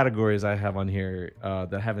of the categories I have on here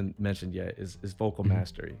that I haven't mentioned yet is vocal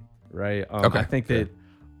mastery, right? I think that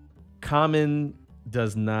Common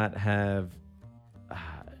does not have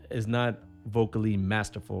is not vocally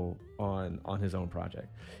masterful on his own project.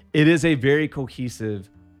 It is a very cohesive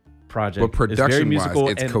project. But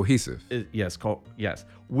production-wise, it's cohesive. Yes,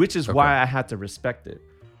 which is why I had to respect it.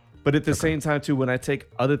 But at the same time, too, when I take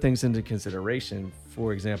other things into consideration,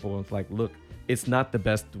 for example, it's like, look, it's not the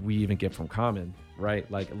best we even get from Common, right?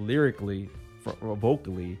 Like, lyrically, or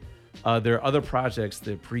vocally, there are other projects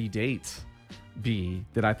that predate B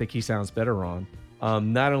that I think he sounds better on.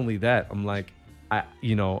 Not only that, I'm like,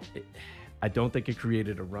 I don't think it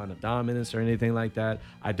created a run of dominance or anything like that.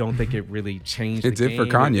 I don't think it really changed. It did for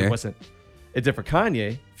Kanye. It did for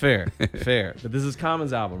Kanye. Fair. But this is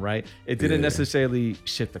Common's album, right? It didn't necessarily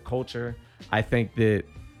shift the culture. I think that,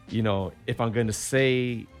 you know, if I'm going to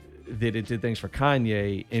say that it did things for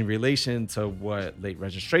Kanye in relation to what Late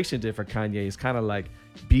Registration did for Kanye, is kind of like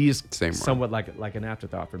B is somewhat like an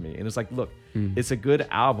afterthought for me. And it's like, look, it's a good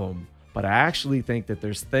album, but I actually think that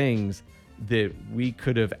there's things that we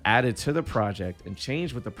could have added to the project and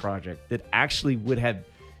changed with the project that actually would have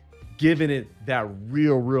given it that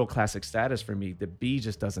real classic status for me that B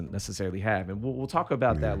just doesn't necessarily have. And we'll talk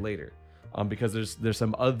about that later, because there's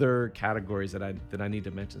some other categories that I need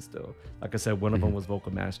to mention still. Like I said, one of them was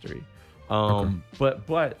vocal mastery.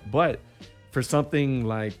 But for something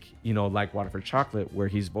like, you know, like Water for Chocolate, where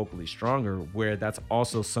he's vocally stronger, where that's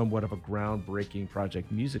also somewhat of a groundbreaking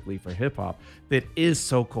project musically for hip hop that is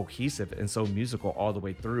so cohesive and so musical all the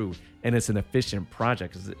way through, and it's an efficient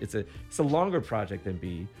project. It's a longer project than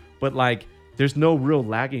B, but like, there's no real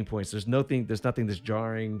lagging points. There's nothing that's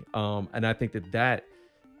jarring. And I think that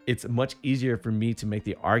it's much easier for me to make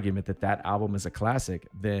the argument that album is a classic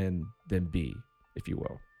than B, if you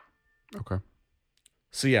will. Okay.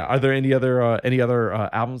 So yeah, are there any other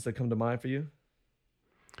albums that come to mind for you?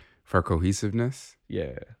 For cohesiveness?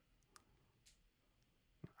 Yeah.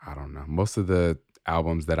 I don't know. Most of the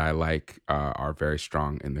albums that I like are very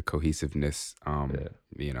strong in the cohesiveness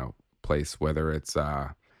place, whether it's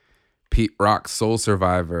Pete Rock's Soul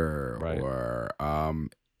Survivor, or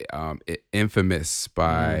Infamous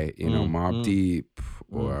by Mobb Deep,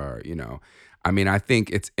 or I mean, I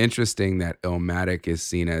think it's interesting that Illmatic is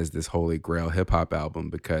seen as this holy grail hip hop album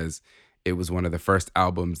because it was one of the first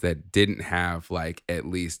albums that didn't have like at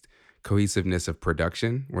least cohesiveness of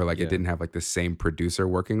production, where like it didn't have like the same producer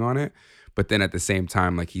working on it, but then at the same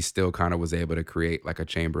time like he still kind of was able to create like a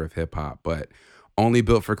chamber of hip hop. But Only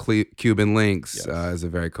Built for Cuban Links is a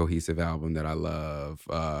very cohesive album that I love.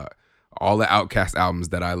 All the Outkast albums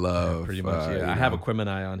that I love. Pretty much, I have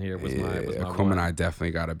Aquemini on here. Was my Aquemini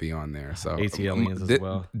definitely got to be on there. So ATLiens as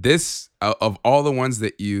well. This of all the ones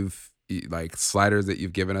that you've like sliders that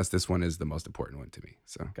you've given us, this one is the most important one to me.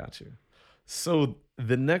 So got you. So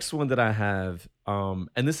the next one that I have,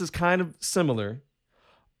 and this is kind of similar.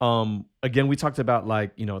 Again, we talked about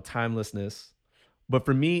like timelessness. But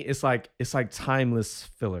for me, it's like timeless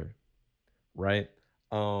filler, right?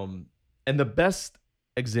 And the best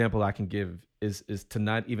example I can give is to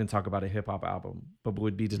not even talk about a hip hop album, but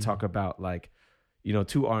would be to talk about like,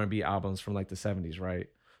 two R&B albums from like the 70s, right?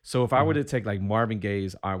 So if I were to take like Marvin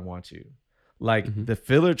Gaye's "I Want You," like the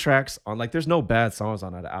filler tracks on, like there's no bad songs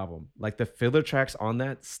on that album. Like the filler tracks on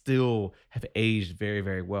that still have aged very,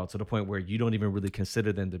 very well to the point where you don't even really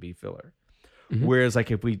consider them to be filler. Whereas like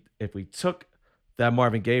if we took that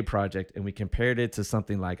Marvin Gaye project and we compared it to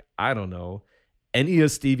something like, I don't know, any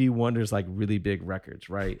of Stevie Wonder's like really big records,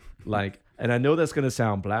 right? Like, and I know that's going to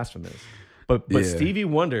sound blasphemous, but Stevie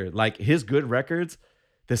Wonder, like his good records,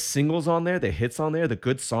 the singles on there, the hits on there, the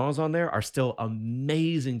good songs on there are still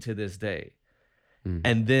amazing to this day.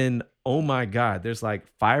 And then, oh my God, there's like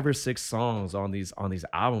 5 or 6 songs on these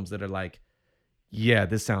albums that are like, yeah,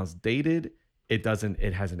 this sounds dated. It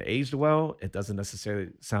hasn't aged well. It doesn't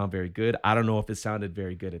necessarily sound very good. I don't know if it sounded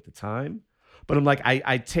very good at the time, but I'm like,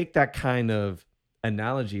 I take that kind of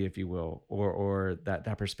analogy, if you will, or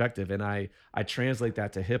that perspective, and I translate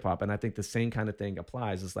that to hip hop. And I think the same kind of thing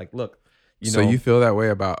applies. It's like, look, so you feel that way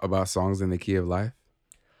about songs in the Key of Life?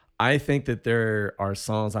 I think that there are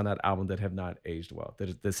songs on that album that have not aged well,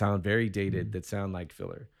 that sound very dated, that sound like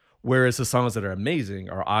filler. Whereas the songs that are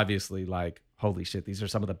amazing are obviously like, holy shit, these are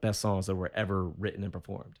some of the best songs that were ever written and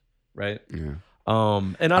performed, right? Yeah.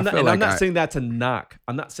 And I'm not saying that to knock.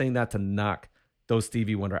 I'm not saying that to knock those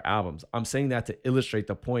Stevie Wonder albums. I'm saying that to illustrate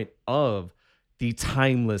the point of the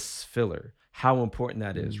timeless filler, how important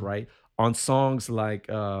that is, right? On songs like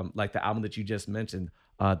the album that you just mentioned,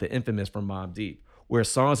 the Infamous from Mobb Deep, where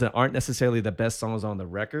songs that aren't necessarily the best songs on the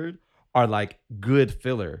record are like good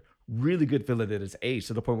filler, really good filler that is aged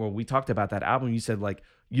to the point where we talked about that album. You said like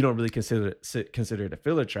you don't really consider it a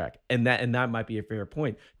filler track, and that might be a fair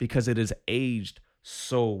point because it is aged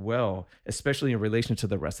so well, especially in relation to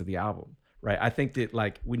the rest of the album, right? I think that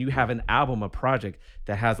like when you have an album, a project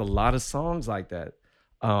that has a lot of songs like that,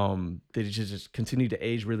 that it just continue to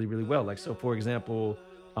age really, really well. Like so, for example,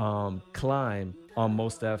 "Climb" on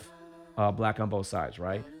Mos Def. Black on Both Sides,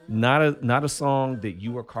 right? Not a song that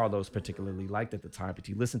you or Carlos particularly liked at the time, but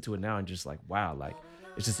you listen to it now and just like, wow, like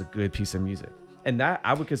it's just a good piece of music. And that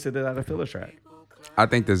I would consider that a filler track. I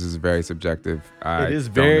think this is very subjective. It is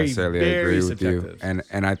don't very, necessarily very agree subjective. with you.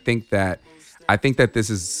 And I think that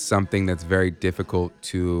this is something that's very difficult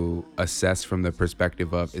to assess from the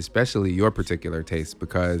perspective of especially your particular taste,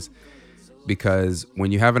 because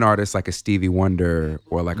when you have an artist like a Stevie Wonder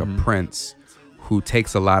or like a Prince who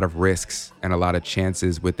takes a lot of risks and a lot of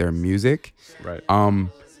chances with their music, right?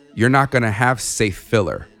 You're not gonna have safe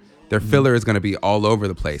filler. Their filler is gonna be all over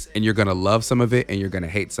the place, and you're gonna love some of it and you're gonna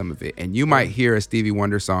hate some of it. And you might hear a Stevie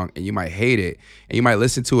Wonder song and you might hate it, and you might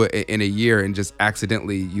listen to it in a year and just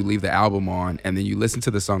accidentally you leave the album on, and then you listen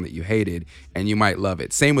to the song that you hated and you might love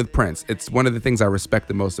it. Same with Prince. It's one of the things I respect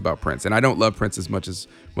the most about Prince, and I don't love Prince as much as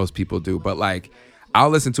most people do, but like I'll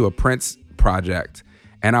listen to a Prince project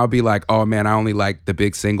and I'll be like, oh man, I only like the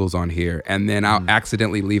big singles on here. And then I'll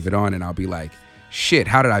accidentally leave it on and I'll be like, shit,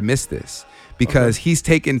 how did I miss this? Because he's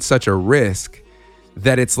taken such a risk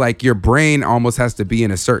that it's like your brain almost has to be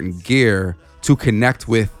in a certain gear to connect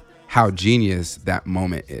with how genius that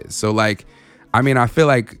moment is. So like, I mean, I feel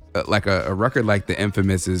like a record like The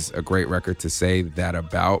Infamous is a great record to say that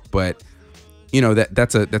about, but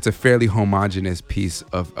that's a fairly homogenous piece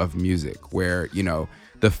of music where,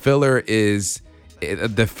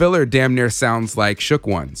 the filler damn near sounds like Shook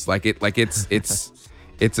Ones. It's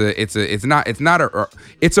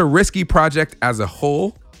a risky project as a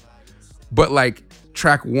whole, but like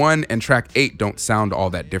track 1 and track 8 don't sound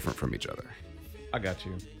all that different from each other. I got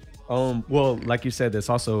you. Well, like you said,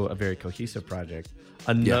 it's also a very cohesive project.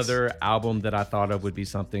 Another album that I thought of would be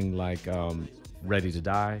something like Ready to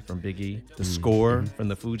Die from Biggie, The Score from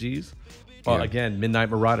the Fugees, again,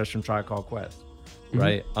 Midnight Marauders from Tribe Called Quest.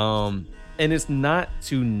 right? And it's not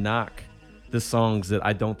to knock the songs that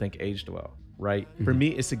I don't think aged well, right? For me,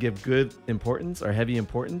 it's to give good importance or heavy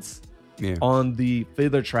importance Yeah. on the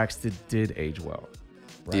filler tracks that did age well,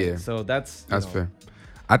 right? Yeah. So that's Fair.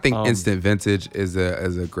 I think Instant Vintage is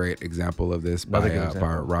a great example of this by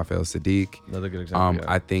Raphael Sadiq. Another good example.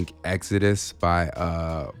 I think Exodus by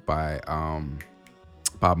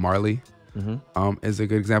Bob Marley is a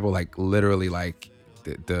good example. Like literally, like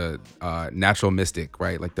the Natural Mystic,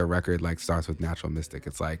 right? Like the record like starts with Natural Mystic.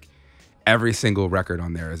 It's like every single record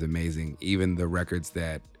on there is amazing. Even the records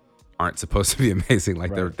that aren't supposed to be amazing,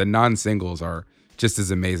 like the non-singles are just as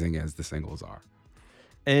amazing as the singles are.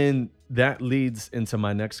 And that leads into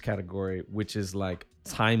my next category, which is like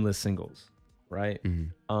timeless singles, right?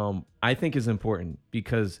 I think is important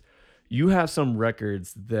because you have some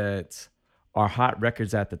records that are hot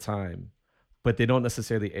records at the time, but they don't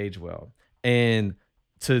necessarily age well. And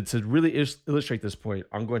to really illustrate this point,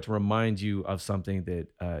 I'm going to remind you of something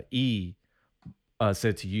that E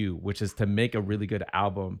said to you, which is to make a really good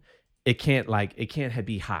album, it can't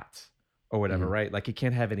be hot or whatever, right? Like it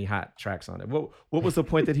can't have any hot tracks on it. What was the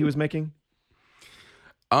point that he was making?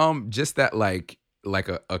 Just that like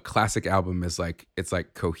a classic album is like, it's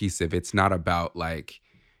like cohesive. It's not about like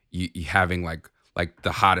you having like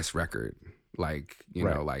the hottest record, like, you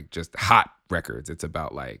know, like just hot records. It's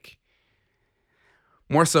about like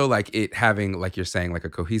more so like it having, like you're saying, like a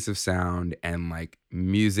cohesive sound and like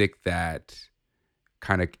music that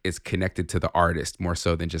kind of is connected to the artist more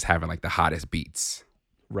so than just having like the hottest beats.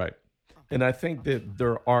 Right. And I think that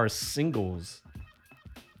there are singles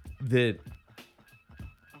that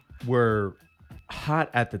were hot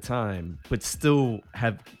at the time, but still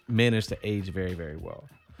have managed to age very, very well.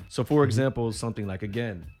 So for example, something like,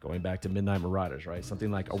 again, going back to Midnight Marauders, right?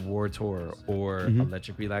 Something like Award Tour or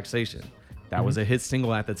Electric Relaxation. That was a hit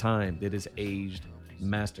single at the time that is aged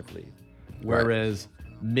masterfully. Whereas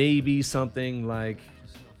maybe something like,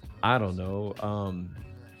 I don't know,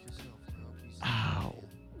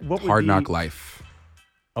 what would Hard Knock Life.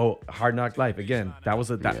 Oh, Hard Knock Life. Again, that's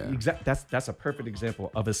a perfect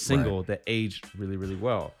example of a single that aged really, really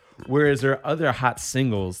well. Whereas there are other hot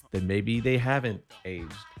singles that maybe they haven't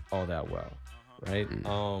aged all that well, right?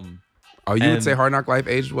 Oh, you would say Hard Knock Life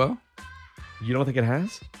aged well? You don't think it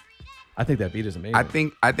has? I think that beat is amazing. I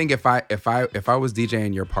think if I was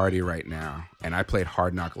DJing your party right now and I played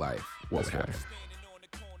Hard Knock Life, what would happen?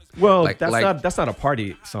 Well, that's not a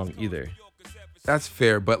party song either. That's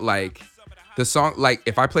fair, but like the song, like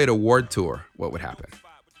if I played Award Tour, what would happen?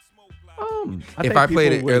 If I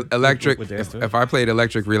played Electric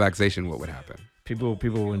Relaxation, what would happen? People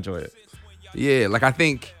will enjoy it. Yeah, like I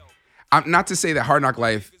think, I'm not to say that Hard Knock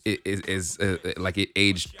Life is like it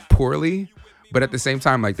aged poorly, but at the same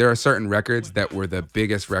time, like there are certain records that were the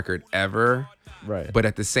biggest record ever, right? But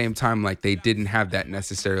at the same time, like they didn't have that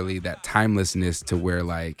necessarily that timelessness to where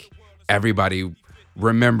like everybody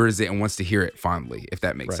remembers it and wants to hear it fondly, if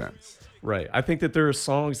that makes sense. Right. I think that there are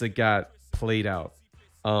songs that got played out.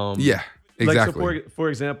 Yeah, exactly. Like, so for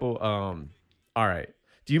example, all right.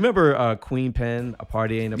 Do you remember Queen Pen, A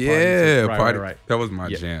Party Ain't a Party? Yeah, Party. Right. That was my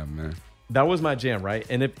jam, man. That was my jam, right?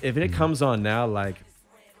 And if it comes on now, like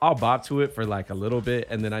I'll bop to it for like a little bit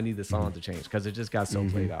and then I need the song to change because it just got so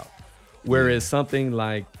played out. Whereas something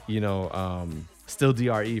like, Still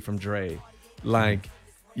DRE from Dre, like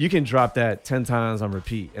you can drop that 10 times on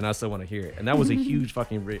repeat and I still want to hear it. And that was a huge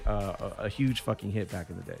fucking hit back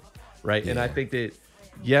in the day, right? Yeah. And I think that,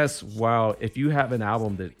 yes, while if you have an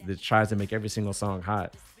album that tries to make every single song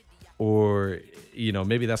hot, or,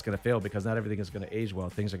 maybe that's going to fail because not everything is going to age well.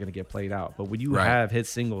 Things are going to get played out. But when you have hit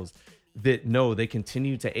singles that, no, they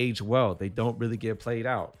continue to age well, they don't really get played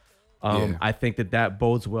out. I think that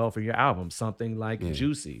bodes well for your album. Something like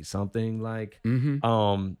Juicy, something like,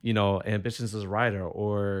 Ambitions as a Writer,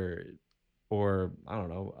 or I don't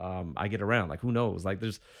know, I Get Around. Like, who knows? Like,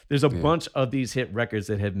 there's a bunch of these hit records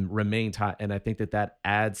that have remained hot, and I think that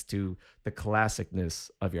adds to the classicness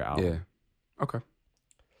of your album. Yeah. Okay.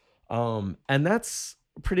 And that's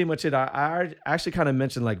pretty much it. I actually kind of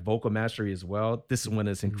mentioned like vocal mastery as well. This one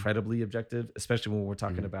is incredibly objective, especially when we're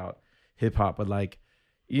talking about hip hop, but like,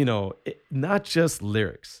 not just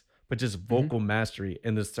lyrics, but just vocal mastery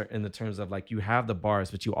in the terms of like you have the bars,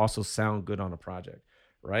 but you also sound good on a project,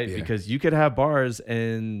 right? Yeah. Because you could have bars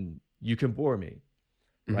and you can bore me,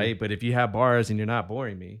 right? But if you have bars and you're not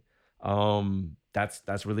boring me,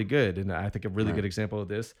 that's really good. And I think a really good example of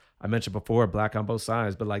this, I mentioned before, Black on Both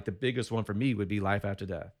Sides, but like the biggest one for me would be Life After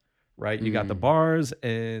Death, right? You got the bars,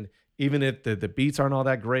 and even if the beats aren't all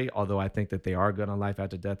that great, although I think that they are good on Life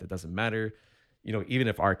After Death, it doesn't matter. even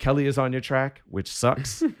if R. Kelly is on your track, which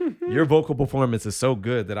sucks, your vocal performance is so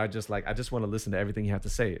good that I just want to listen to everything you have to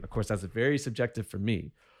say. Of course, that's very subjective for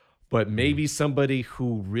me, but maybe somebody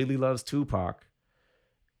who really loves Tupac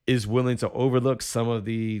is willing to overlook some of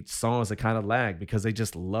the songs that kind of lag because they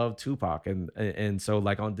just love Tupac. And so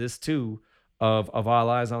like on this too, of All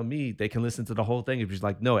Eyes on Me, they can listen to the whole thing. If you're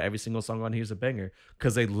like, no, every single song on here is a banger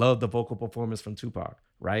because they love the vocal performance from Tupac,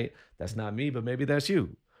 right? That's not me, but maybe that's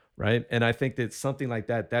you, right? And I think that something like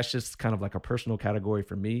that, that's just kind of like a personal category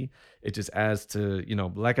for me. It just adds to,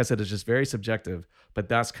 like I said, it's just very subjective, but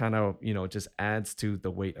that's kind of, it just adds to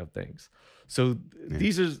the weight of things. So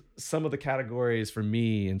these are some of the categories for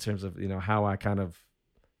me in terms of, how I kind of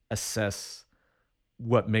assess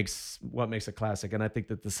what makes a classic. And I think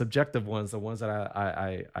that the subjective ones, the ones that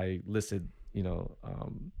I listed,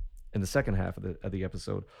 in the second half of the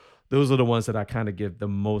episode, those are the ones that I kind of give the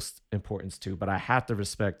most importance to. But I have to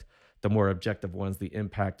respect the more objective ones, the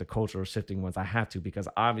impact, the cultural shifting ones. I have to, because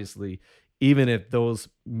obviously, even if those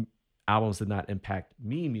albums did not impact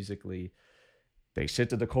me musically, they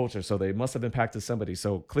shifted the culture, so they must have impacted somebody.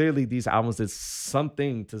 So clearly, these albums did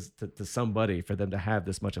something to somebody for them to have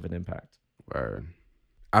this much of an impact. Word.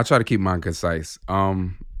 I'll try to keep mine concise.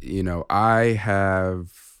 I have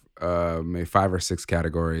maybe 5 or 6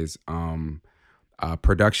 categories.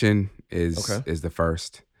 Production is the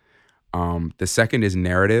first. The second is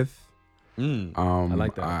narrative. I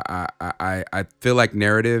like that. I feel like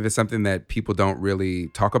narrative is something that people don't really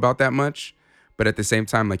talk about that much, but at the same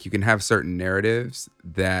time, like, you can have certain narratives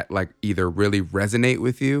that like either really resonate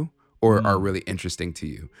with you or are really interesting to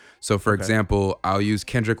you. So for example, I'll use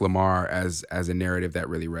Kendrick Lamar as a narrative that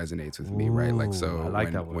really resonates with me, right? Like, so I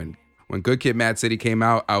like that one. When Good Kid, Mad City came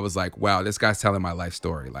out, I was like, wow, this guy's telling my life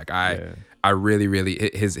story. Like I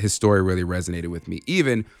really, his story really resonated with me.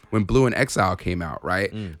 Even when Blue in Exile came out,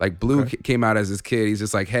 right? Like Blue came out as this kid. He's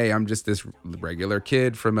just like, hey, I'm just this regular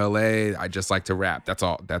kid from LA. I just like to rap. That's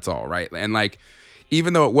all, right? And like,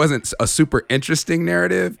 even though it wasn't a super interesting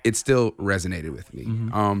narrative, it still resonated with me.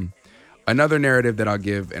 Another narrative that I'll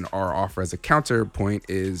give and or offer as a counterpoint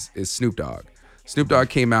is Snoop Dogg. Snoop Dogg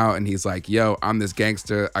came out and he's like, yo, I'm this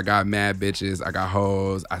gangster. I got mad bitches. I got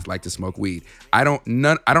hoes. I like to smoke weed. I don't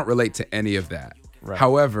relate to any of that. Right.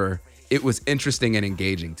 However, it was interesting and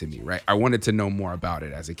engaging to me, right? I wanted to know more about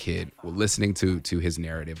it as a kid. Well, listening to his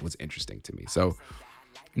narrative was interesting to me. So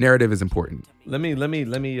narrative is important. Let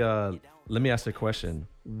me ask a question.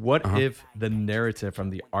 What if the narrative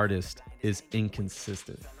from the artist is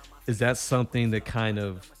inconsistent? Is that something that kind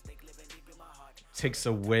of takes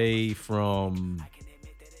away from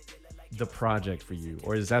the project for you?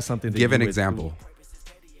 Or is that something that give an example?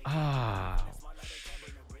 Man,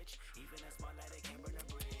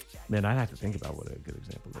 I'd have to think about what a good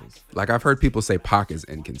example is. Like, I've heard people say Pac is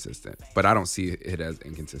inconsistent, but I don't see it as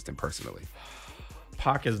inconsistent personally.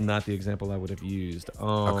 Pac is not the example I would have used.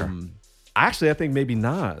 Actually, I think maybe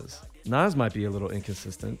Nas. Nas might be a little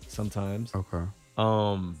inconsistent sometimes. Okay.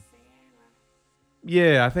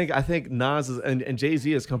 Yeah, I think Nas is, and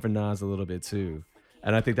Jay-Z has come for Nas a little bit too.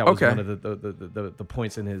 And I think that was one of the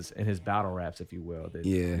points in his battle raps, if you will. That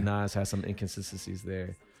Nas has some inconsistencies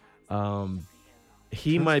there.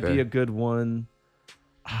 He might be a good one.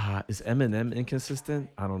 Is Eminem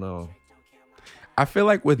inconsistent? I don't know. I feel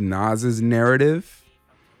like with Nas's narrative,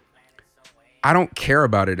 I don't care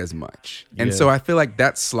about it as much. And so I feel like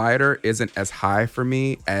that slider isn't as high for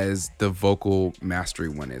me as the vocal mastery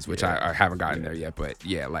one is, which I haven't gotten there yet. But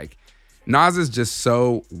yeah, like Nas is just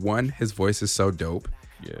so, one, his voice is so dope.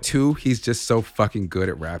 Yeah. 2, he's just so fucking good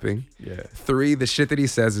at rapping. Yeah. 3, the shit that he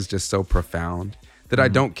says is just so profound that I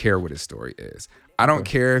don't care what his story is. I don't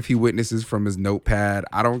care if he witnesses from his notepad.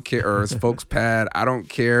 I don't care, or his folks' pad. I don't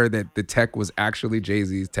care that the tech was actually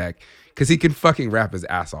Jay-Z's tech, because he can fucking rap his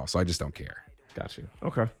ass off. So I just don't care. Got you.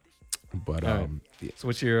 Okay. But right. So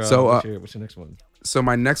what's your next one? So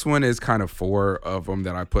my next one is kind of 4 of them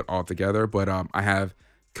that I put all together. But I have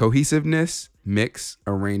cohesiveness, mix,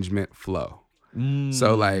 arrangement, flow.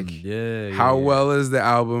 So like, how well is the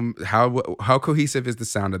album? How cohesive is the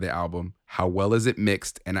sound of the album? How well is it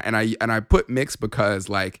mixed? And I put mix because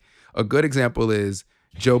like a good example is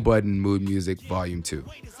Joe Budden Mood Music Volume 2.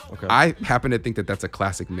 Okay. I happen to think that that's a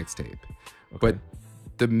classic mixtape, but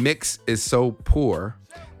the mix is so poor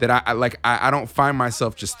that I don't find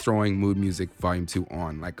myself just throwing Mood Music Volume 2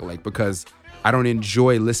 on like because I don't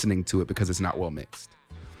enjoy listening to it because it's not well mixed.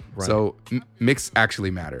 Right. So mix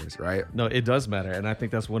actually matters, right? No, it does matter. And I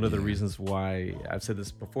think that's one of the reasons why, I've said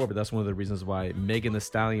this before, but that's one of the reasons why Megan Thee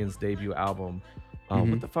Stallion's debut album,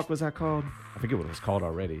 what the fuck was that called? I forget what it was called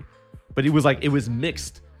already. But it was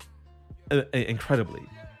mixed incredibly.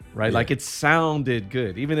 right? Yeah. Like it sounded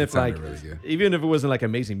good, even if sounded like really good. even if it wasn't like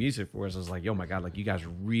amazing music for us. I was like, yo, my God, like you guys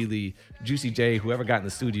really, Juicy J, whoever got in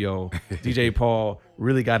the studio, DJ Paul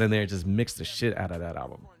really got in there and just mixed the shit out of that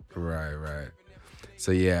album. Right.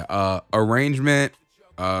 So yeah, arrangement.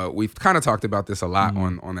 We've kind of talked about this a lot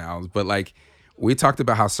on the albums, but like we talked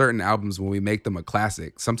about how certain albums, when we make them a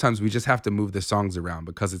classic, sometimes we just have to move the songs around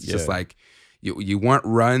because it's just like you want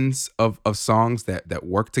runs of songs that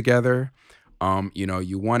work together.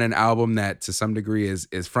 You want an album that to some degree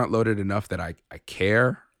is front loaded enough that I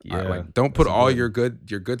care. Yeah, like don't put all your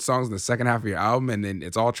good songs in the second half of your album and then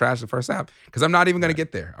it's all trash the first half because I'm not even gonna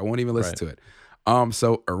get there. I won't even listen to it.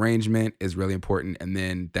 So arrangement is really important, and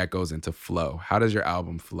then that goes into flow. How does your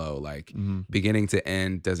album flow? Like beginning to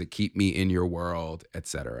end, does it keep me in your world,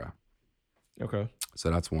 etc. Okay. So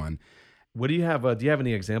that's one. What do you have? Do you have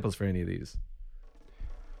any examples for any of these?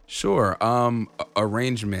 Sure.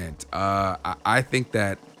 Arrangement. I think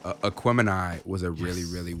that Aquemini was a really,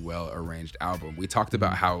 really well arranged album. We talked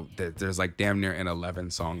about how there's like damn near an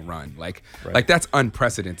 11 song run. Like that's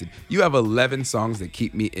unprecedented. You have 11 songs that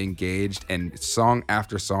keep me engaged, and song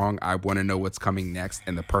after song, I want to know what's coming next,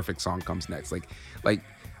 and the perfect song comes next. Like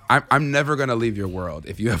I'm never gonna leave your world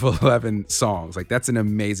if you have 11 songs. Like that's an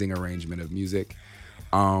amazing arrangement of music.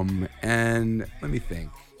 And let me think.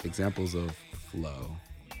 Examples of flow.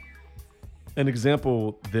 An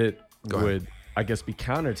example that Go ahead. would, I guess, be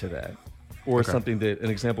counter to that, or an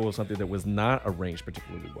example of something that was not arranged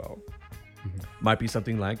particularly well, might be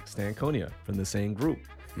something like Stankonia from the same group.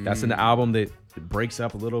 That's an album that breaks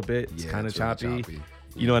up a little bit. It's kind of really choppy.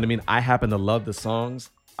 You know what I mean? I happen to love the songs.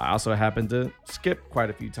 I also happen to skip quite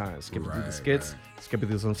a few times. Skip through the skits, skip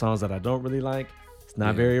through some songs that I don't really like. It's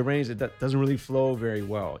not very arranged. It doesn't really flow very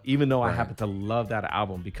well, even though I happen to love that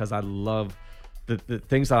album because I love the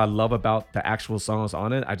things that I love about the actual songs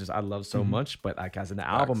on it. I love so much, but like as an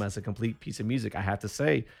album, as a complete piece of music, I have to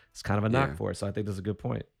say it's kind of a knock for it. So I think that's a good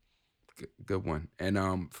point. Good one. And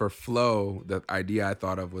for flow, the idea I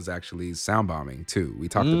thought of was actually sound bombing too. We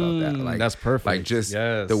talked about that. Like that's perfect. Like just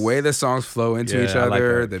the way the songs flow into each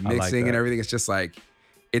other, the mixing and everything. It's just like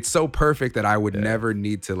it's so perfect that I would never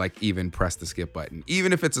need to like even press the skip button.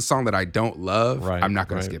 Even if it's a song that I don't love, I'm not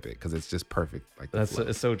gonna skip it because it's just perfect. Like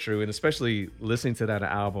it's so true. And especially listening to that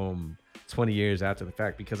album 20 years after the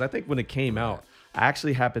fact, because I think when it came out, I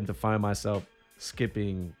actually happened to find myself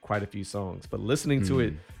skipping quite a few songs, but listening to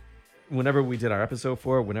it whenever we did our episode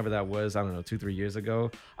for it, whenever that was, I don't know, 2-3 years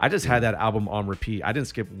ago, I just had that album on repeat. I didn't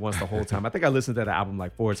skip once the whole time. I think I listened to that album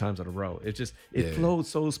like 4 times in a row. It flowed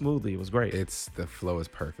so smoothly. It was great. The flow is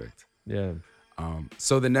perfect. Yeah.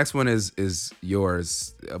 So the next one is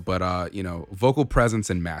yours, but vocal presence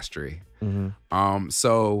and mastery.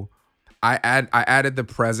 So I added the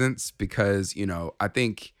presence because I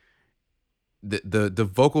think the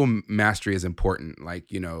vocal mastery is important,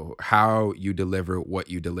 like how you deliver what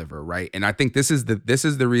you deliver, right? And I think this is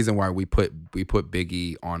the reason why we put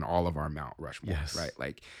Biggie on all of our Mount Rushmore,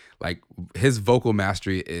 right? Like his vocal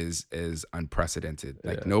mastery is unprecedented.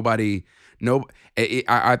 Like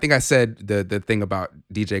I think I said the thing about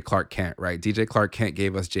DJ Clark Kent, right? DJ Clark Kent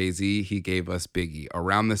gave us Jay-Z, he gave us Biggie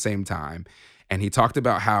around the same time. And he talked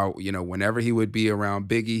about how, whenever he would be around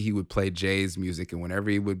Biggie, he would play Jay's music. And whenever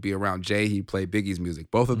he would be around Jay, he'd play Biggie's music.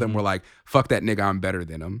 Both of them were like, fuck that nigga, I'm better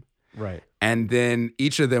than him. Right. And then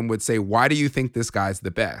each of them would say, why do you think this guy's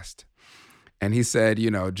the best? And he said,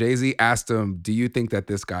 Jay-Z asked him, do you think that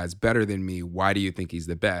this guy's better than me? Why do you think he's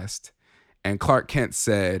the best? And Clark Kent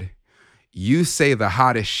said, you say the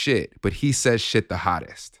hottest shit, but he says shit the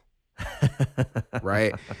hottest.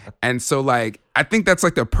 Right. And so like I think that's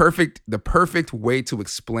like the perfect way to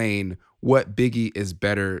explain what Biggie is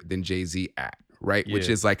better than Jay-Z at, right? Which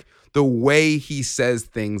is like the way he says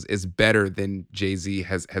things is better than Jay-Z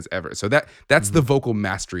has ever. So that's the vocal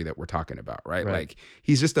mastery that we're talking about, right? Like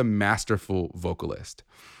he's just a masterful vocalist.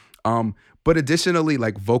 But additionally,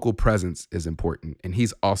 like vocal presence is important, and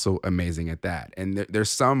he's also amazing at that. And there's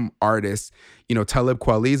some artists, Talib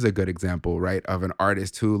Kweli is a good example, right, of an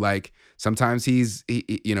artist who like sometimes he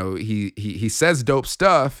says dope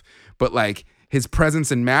stuff, but like his presence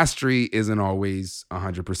and mastery isn't always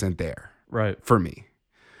 100% there, right? For me,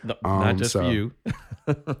 no, not just for you.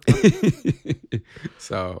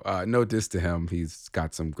 So no diss to him. He's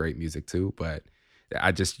got some great music too, but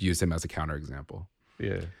I just used him as a counterexample.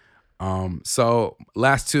 Yeah. So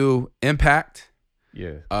last two, impact.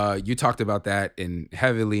 Yeah. You talked about that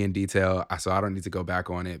heavily in detail, so I don't need to go back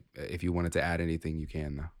on it. If you wanted to add anything, you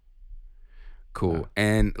can though. Cool. Yeah.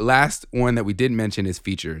 And last one that we did mention is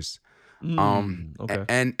features. Okay.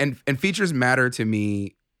 And features matter to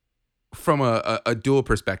me from a dual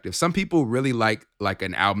perspective. Some people really like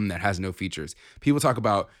an album that has no features. People talk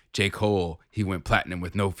about J. Cole, he went platinum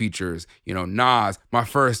with no features. You know, Nas, my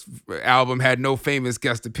first album had no famous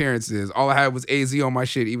guest appearances. All I had was AZ on my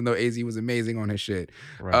shit, even though AZ was amazing on his shit.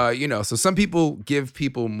 Right. You know, so some people give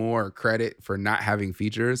people more credit for not having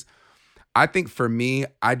features. I think for me,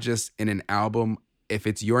 I just, in an album, if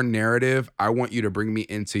it's your narrative, I want you to bring me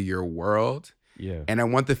into your world. Yeah. And I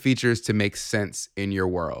want the features to make sense in your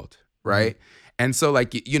world. Right. And so,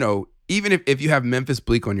 like, you know, even if you have Memphis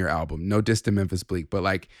Bleak on your album, no diss to Memphis Bleak, but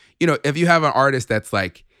like, you know, if you have an artist that's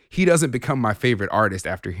like, he doesn't become my favorite artist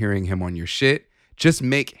after hearing him on your shit, just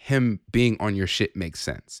make him being on your shit make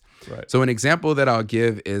sense. Right. So an example that I'll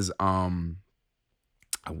give is, I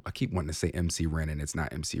keep wanting to say MC Ren and it's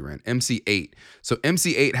not MC Ren, MC8. So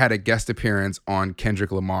MC8 had a guest appearance on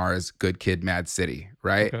Kendrick Lamar's Good Kid, Mad City,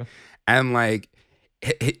 right? Okay. And like,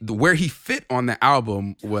 where he fit on the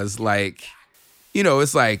album was like, you know,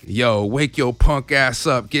 it's like, yo, wake your punk ass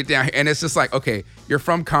up, get down here. And it's just like, okay, you're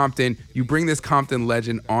from Compton, you bring this Compton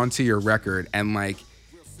legend onto your record, and like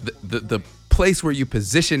the place where you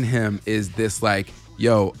position him is this like,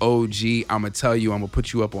 yo, OG, I'm gonna tell you, I'm gonna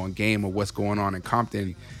put you up on game of what's going on in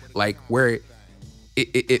Compton, like where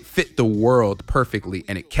it fit the world perfectly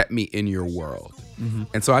and it kept me in your world.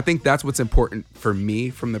 And so I think that's what's important for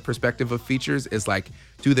me from the perspective of features is like,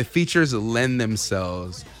 do the features lend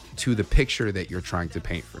themselves to the picture that you're trying to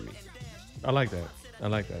paint for me? I like that.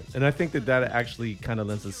 And I think that actually kind of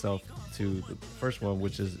lends itself to the first one,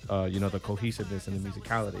 which is, you know, the cohesiveness and the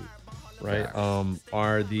musicality, right? Yeah.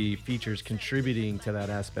 Are the features contributing to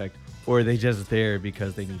that aspect, or are they just there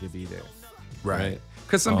because they need to be there? Right.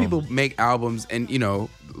 Because some people make albums and, you know,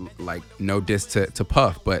 like no diss to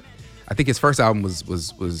Puff, but I think his first album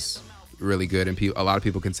was really good and a lot of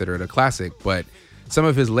people consider it a classic. But some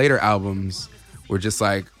of his later albums were just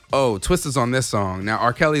like, oh, Twista's on this song. Now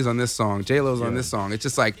R. Kelly's on this song. J-Lo's on this song. It's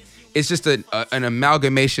just like, it's just an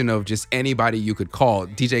amalgamation of just anybody you could call.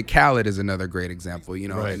 DJ Khaled is another great example, you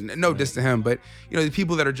know, and no diss to him, but, you know, the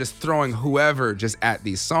people that are just throwing whoever just at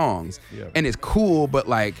these songs. Yeah. And it's cool, but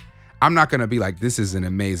like, I'm not going to be like, this is an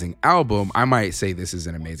amazing album. I might say this is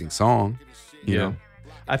an amazing song, you know?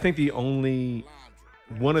 I think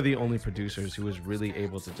one of the only producers who was really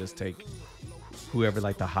able to just take whoever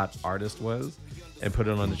like the hot artist was and put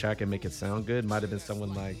it on the track and make it sound good might have been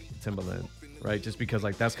someone like Timbaland, right? Just because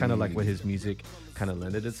like that's kind of like what his music kind of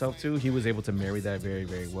lended itself to. He was able to marry that very,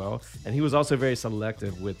 very well. And he was also very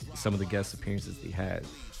selective with some of the guest appearances he had.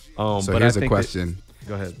 So but here's I a think question.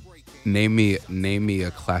 Go ahead. Name me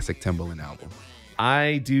a classic Timbaland album.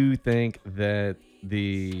 I do think that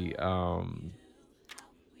the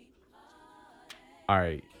all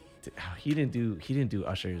right, he didn't do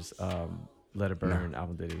Usher's Let It Burn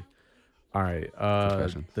album, did he? All right,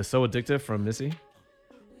 the So Addictive from Missy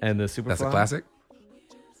and the Superfly. That's a classic.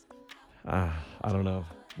 I don't know,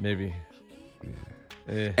 maybe.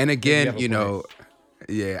 And again, you know,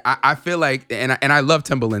 I feel like, and I love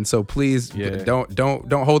Timbaland, so please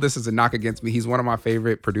don't hold this as a knock against me. He's one of my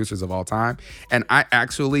favorite producers of all time, and I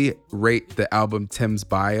actually rate the album Tim's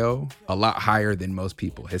Bio a lot higher than most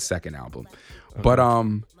people. His second album, but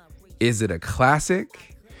is it a classic?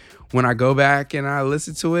 When I go back and I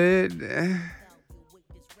listen to it,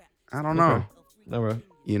 I don't know. All right.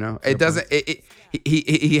 You know, it doesn't.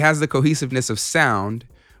 He has the cohesiveness of sound,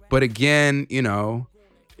 but again, you know,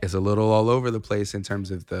 it's a little all over the place in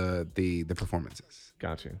terms of the performances.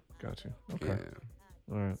 Got you. Okay.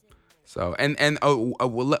 Yeah. All right. So and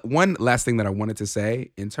one last thing that I wanted to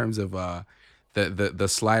say in terms of the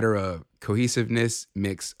slider of cohesiveness,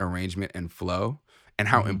 mix, arrangement, and flow, and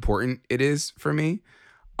how important it is for me.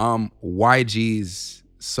 YG's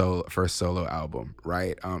first solo album,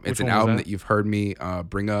 right? It's an album that you've heard me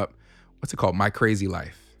bring up. What's it called? My Crazy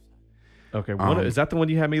Life. Okay. Is that the one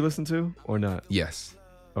you had me listen to or not? Yes.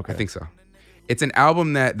 Okay. I think so. It's an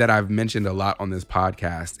album that I've mentioned a lot on this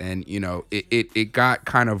podcast, and you know, it got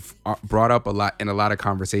kind of brought up a lot in a lot of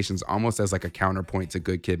conversations, almost as like a counterpoint to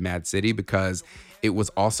Good Kid, Mad City, because it was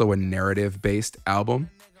also a narrative-based album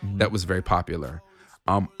that was very popular.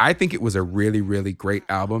 I think it was a really, really great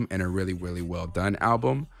album and a really, really well done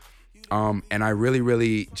album. And I really,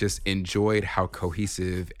 really just enjoyed how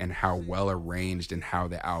cohesive and how well arranged and how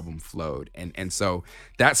the album flowed. And so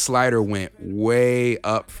that slider went way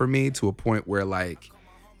up for me to a point where, like,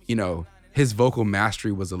 you know, his vocal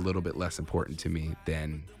mastery was a little bit less important to me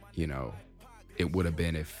than, you know, it would have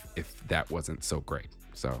been if that wasn't so great.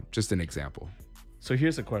 So just an example. So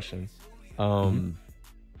here's a question.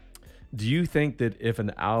 Do you think that if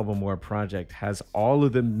an album or a project has all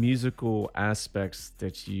of the musical aspects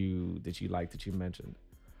that you like, that you mentioned,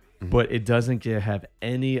 but it doesn't have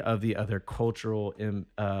any of the other cultural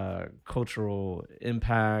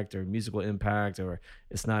impact or musical impact, or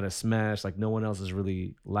it's not a smash. Like no one else is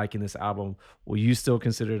really liking this album. Will you still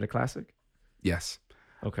consider it a classic? Yes.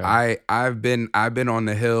 Okay. I've been on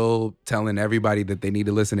the hill telling everybody that they need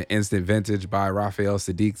to listen to Instant Vintage by Raphael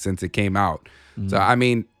Sadiq since it came out. So I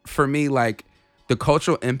mean, for me, like the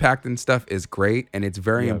cultural impact and stuff is great, and it's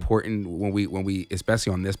very important when we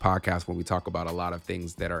especially on this podcast when we talk about a lot of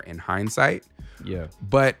things that are in hindsight. Yeah.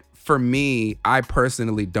 But for me, I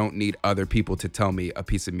personally don't need other people to tell me a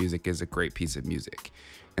piece of music is a great piece of music.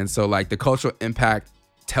 And so like the cultural impact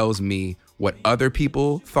tells me what other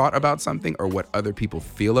people thought about something or what other people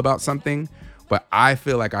feel about something, but I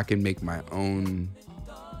feel like I can make my own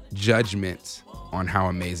judgments on how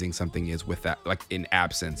amazing something is with that, like in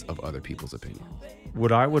absence of other people's opinion.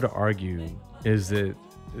 What I would argue is that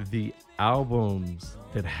the albums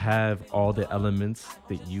that have all the elements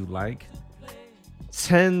that you like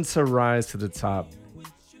tend to rise to the top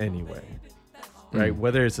anyway, right?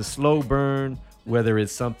 Whether it's a slow burn, whether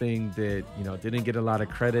it's something that, you know, didn't get a lot of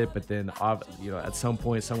credit, but then, you know, at some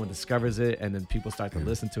point someone discovers it and then people start to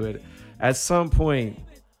listen to it. At some point,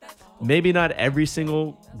 maybe not every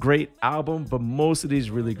single great album, but most of these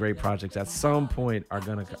really great projects at some point are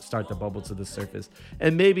going to start to bubble to the surface.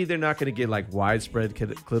 And maybe they're not going to get like widespread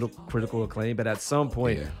critical acclaim, but at some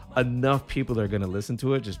point, enough people are going to listen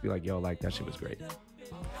to it, just be like, yo, like that shit was great.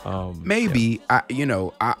 Maybe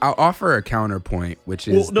I'll offer a counterpoint, which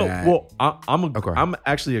is I'm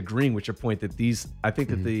actually agreeing with your point that I think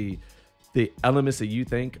that the elements that you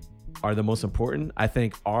think are the most important, I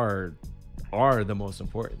think are the most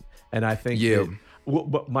important. And I think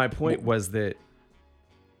but my point was that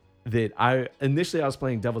I was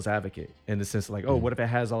playing devil's advocate in the sense of like, oh, what if it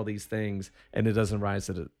has all these things and it doesn't rise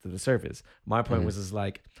to the surface? My point was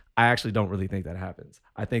like, I actually don't really think that happens.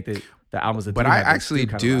 I think that the albums that I actually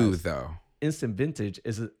do though. Instant Vintage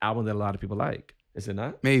is an album that a lot of people like. Is it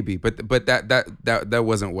not? Maybe, but that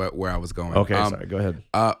wasn't where I was going. Okay, sorry. Go ahead.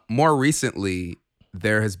 More recently,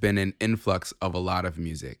 there has been an influx of a lot of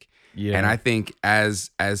music. Yeah. And I think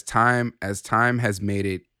as time has made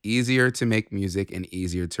it easier to make music and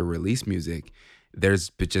easier to release music, there's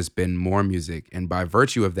just been more music. And by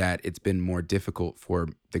virtue of that, it's been more difficult for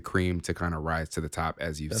the cream to kind of rise to the top,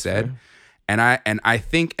 as you've said. Fair. And I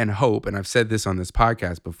think and hope, and I've said this on this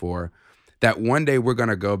podcast before, that one day we're going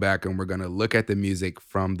to go back and we're going to look at the music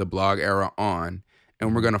from the blog era on,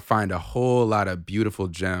 and we're going to find a whole lot of beautiful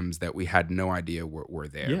gems that we had no idea were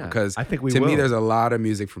there. Yeah, because I think to me, there's a lot of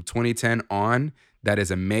music from 2010 on that is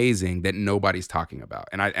amazing that nobody's talking about.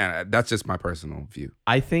 And that's just my personal view.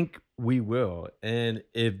 I think we will. And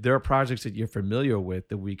if there are projects that you're familiar with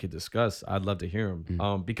that we could discuss, I'd love to hear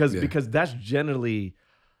them. Because that's generally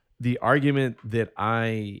the argument that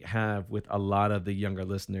I have with a lot of the younger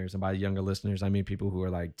listeners. And by younger listeners, I mean people who are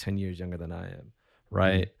like 10 years younger than I am,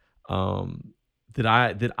 right?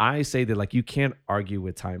 That I say that like you can't argue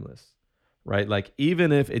with timeless, right? Like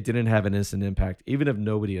even if it didn't have an instant impact, even if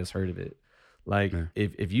nobody has heard of it, like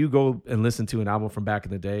if you go and listen to an album from back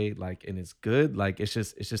in the day, like and it's good, like it's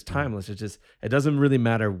just timeless. It doesn't really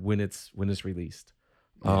matter when it's released.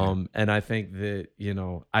 And I think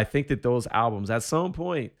that those albums at some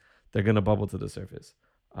point they're gonna bubble to the surface.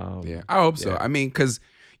 I hope so. I mean, because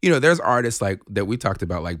there's artists like that we talked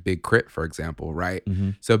about, like Big Crit, for example, right?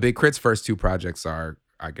 So Big Crit's first two projects are,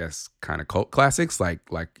 I guess, kind of cult classics. Like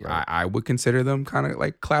I would consider them kind of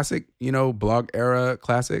like classic, blog era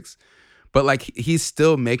classics. But like he's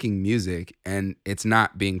still making music, and it's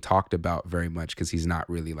not being talked about very much because he's not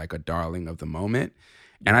really like a darling of the moment.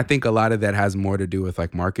 And I think a lot of that has more to do with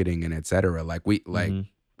like marketing and et cetera. Like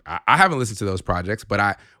I haven't listened to those projects, but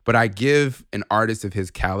I give an artist of his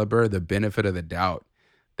caliber the benefit of the doubt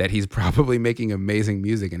that he's probably making amazing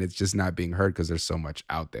music, and it's just not being heard because there's so much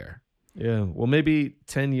out there. Yeah. Well, maybe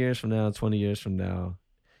 10 years from now, 20 years from now,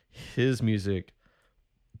 his music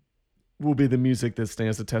will be the music that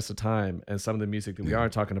stands the test of time. And some of the music that we are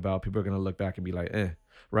talking about, people are going to look back and be like,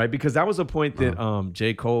 right? Because that was a point that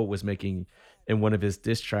J. Cole was making in one of his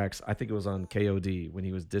diss tracks. I think it was on KOD when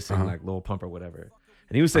he was dissing like Lil Pump or whatever.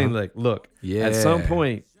 And he was saying like, look, at some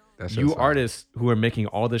point, you artists who are making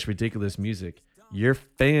all this ridiculous music, your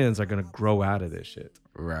fans are going to grow out of this shit.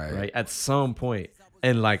 Right. At some point.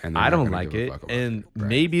 And like, I don't like it. And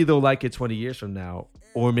maybe they'll like it 20 years from now,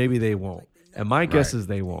 or maybe they won't. And my guess is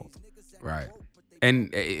they won't. Right.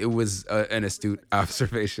 And it was an astute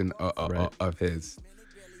observation of his.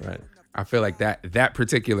 Right. I feel like that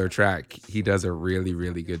particular track, he does a really,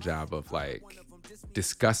 really good job of like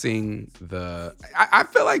discussing I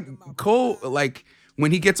feel like Cole, like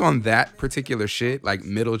when he gets on that particular shit, like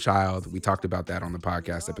Middle Child, we talked about that on the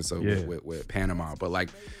podcast episode Yeah. with Panama. But like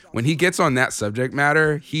when he gets on that subject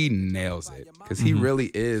matter, he nails it because he really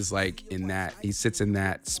is like in that. He sits in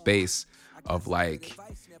that space of like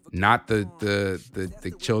not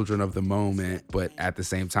the children of the moment, but at the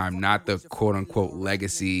same time, not the quote unquote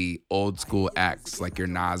legacy old school acts like your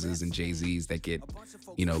Nas's and Jay-Z's that get,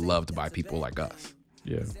 loved by people like us.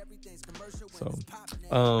 Yeah. So,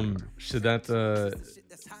 should that?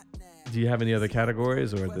 Do you have any other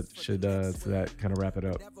categories, or should that kind of wrap it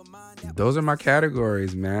up? Those are my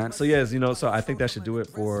categories, man. So yes, so I think that should do it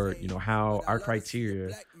for how our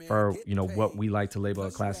criteria for what we like to label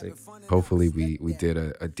a classic. Hopefully we did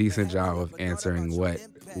a decent job of answering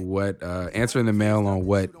answering the mail on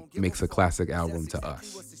what makes a classic album to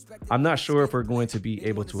us. I'm not sure if we're going to be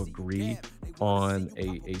able to agree on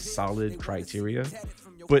a solid criteria,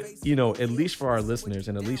 but at least for our listeners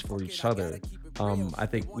and at least for each other, I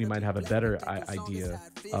think we might have a better idea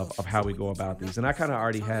of how we go about these. And I kind of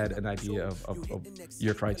already had an idea of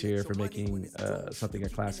your criteria for making something a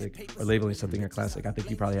classic or labeling something a classic. I think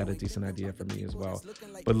you probably had a decent idea for me as well.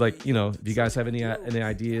 But if you guys have any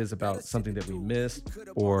ideas about something that we missed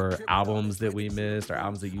or albums that we missed or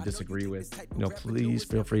albums that you disagree with, please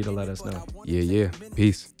feel free to let us know. Yeah.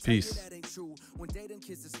 Peace. When dating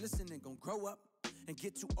kids is listening, gon' grow up and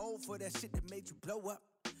get too old for that shit that made you blow up.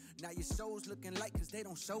 Now your show's looking like cause they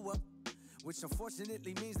don't show up, which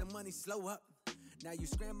unfortunately means the money slow up. Now you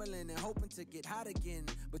scrambling and hoping to get hot again,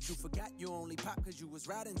 but you forgot you only pop cause you was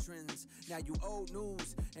riding trends. Now you old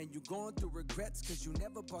news and you going through regrets cause you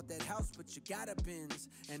never bought that house but you got a Benz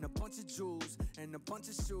and a bunch of jewels and a bunch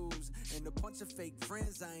of shoes and a bunch of fake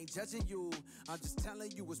friends. I ain't judging you, I'm just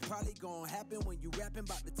telling you what's probably gonna happen when you rapping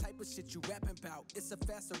about the type of shit you rapping about. It's a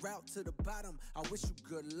faster route to the bottom, I wish you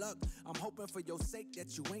good luck. I'm hoping for your sake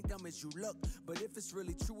that you ain't dumb as you look, but if it's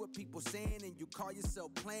really true what people saying and you call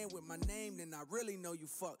yourself playing with my name, then I really know you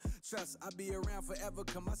fuck. Trust, I'll be around forever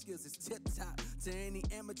cause my skills is tip top. To any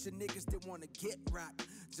amateur niggas that wanna get rock,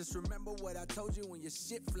 just remember what I told you when your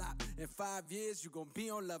shit flop. In 5 years you gon' be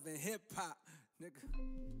on Love and Hip Hop,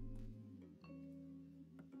 nigga.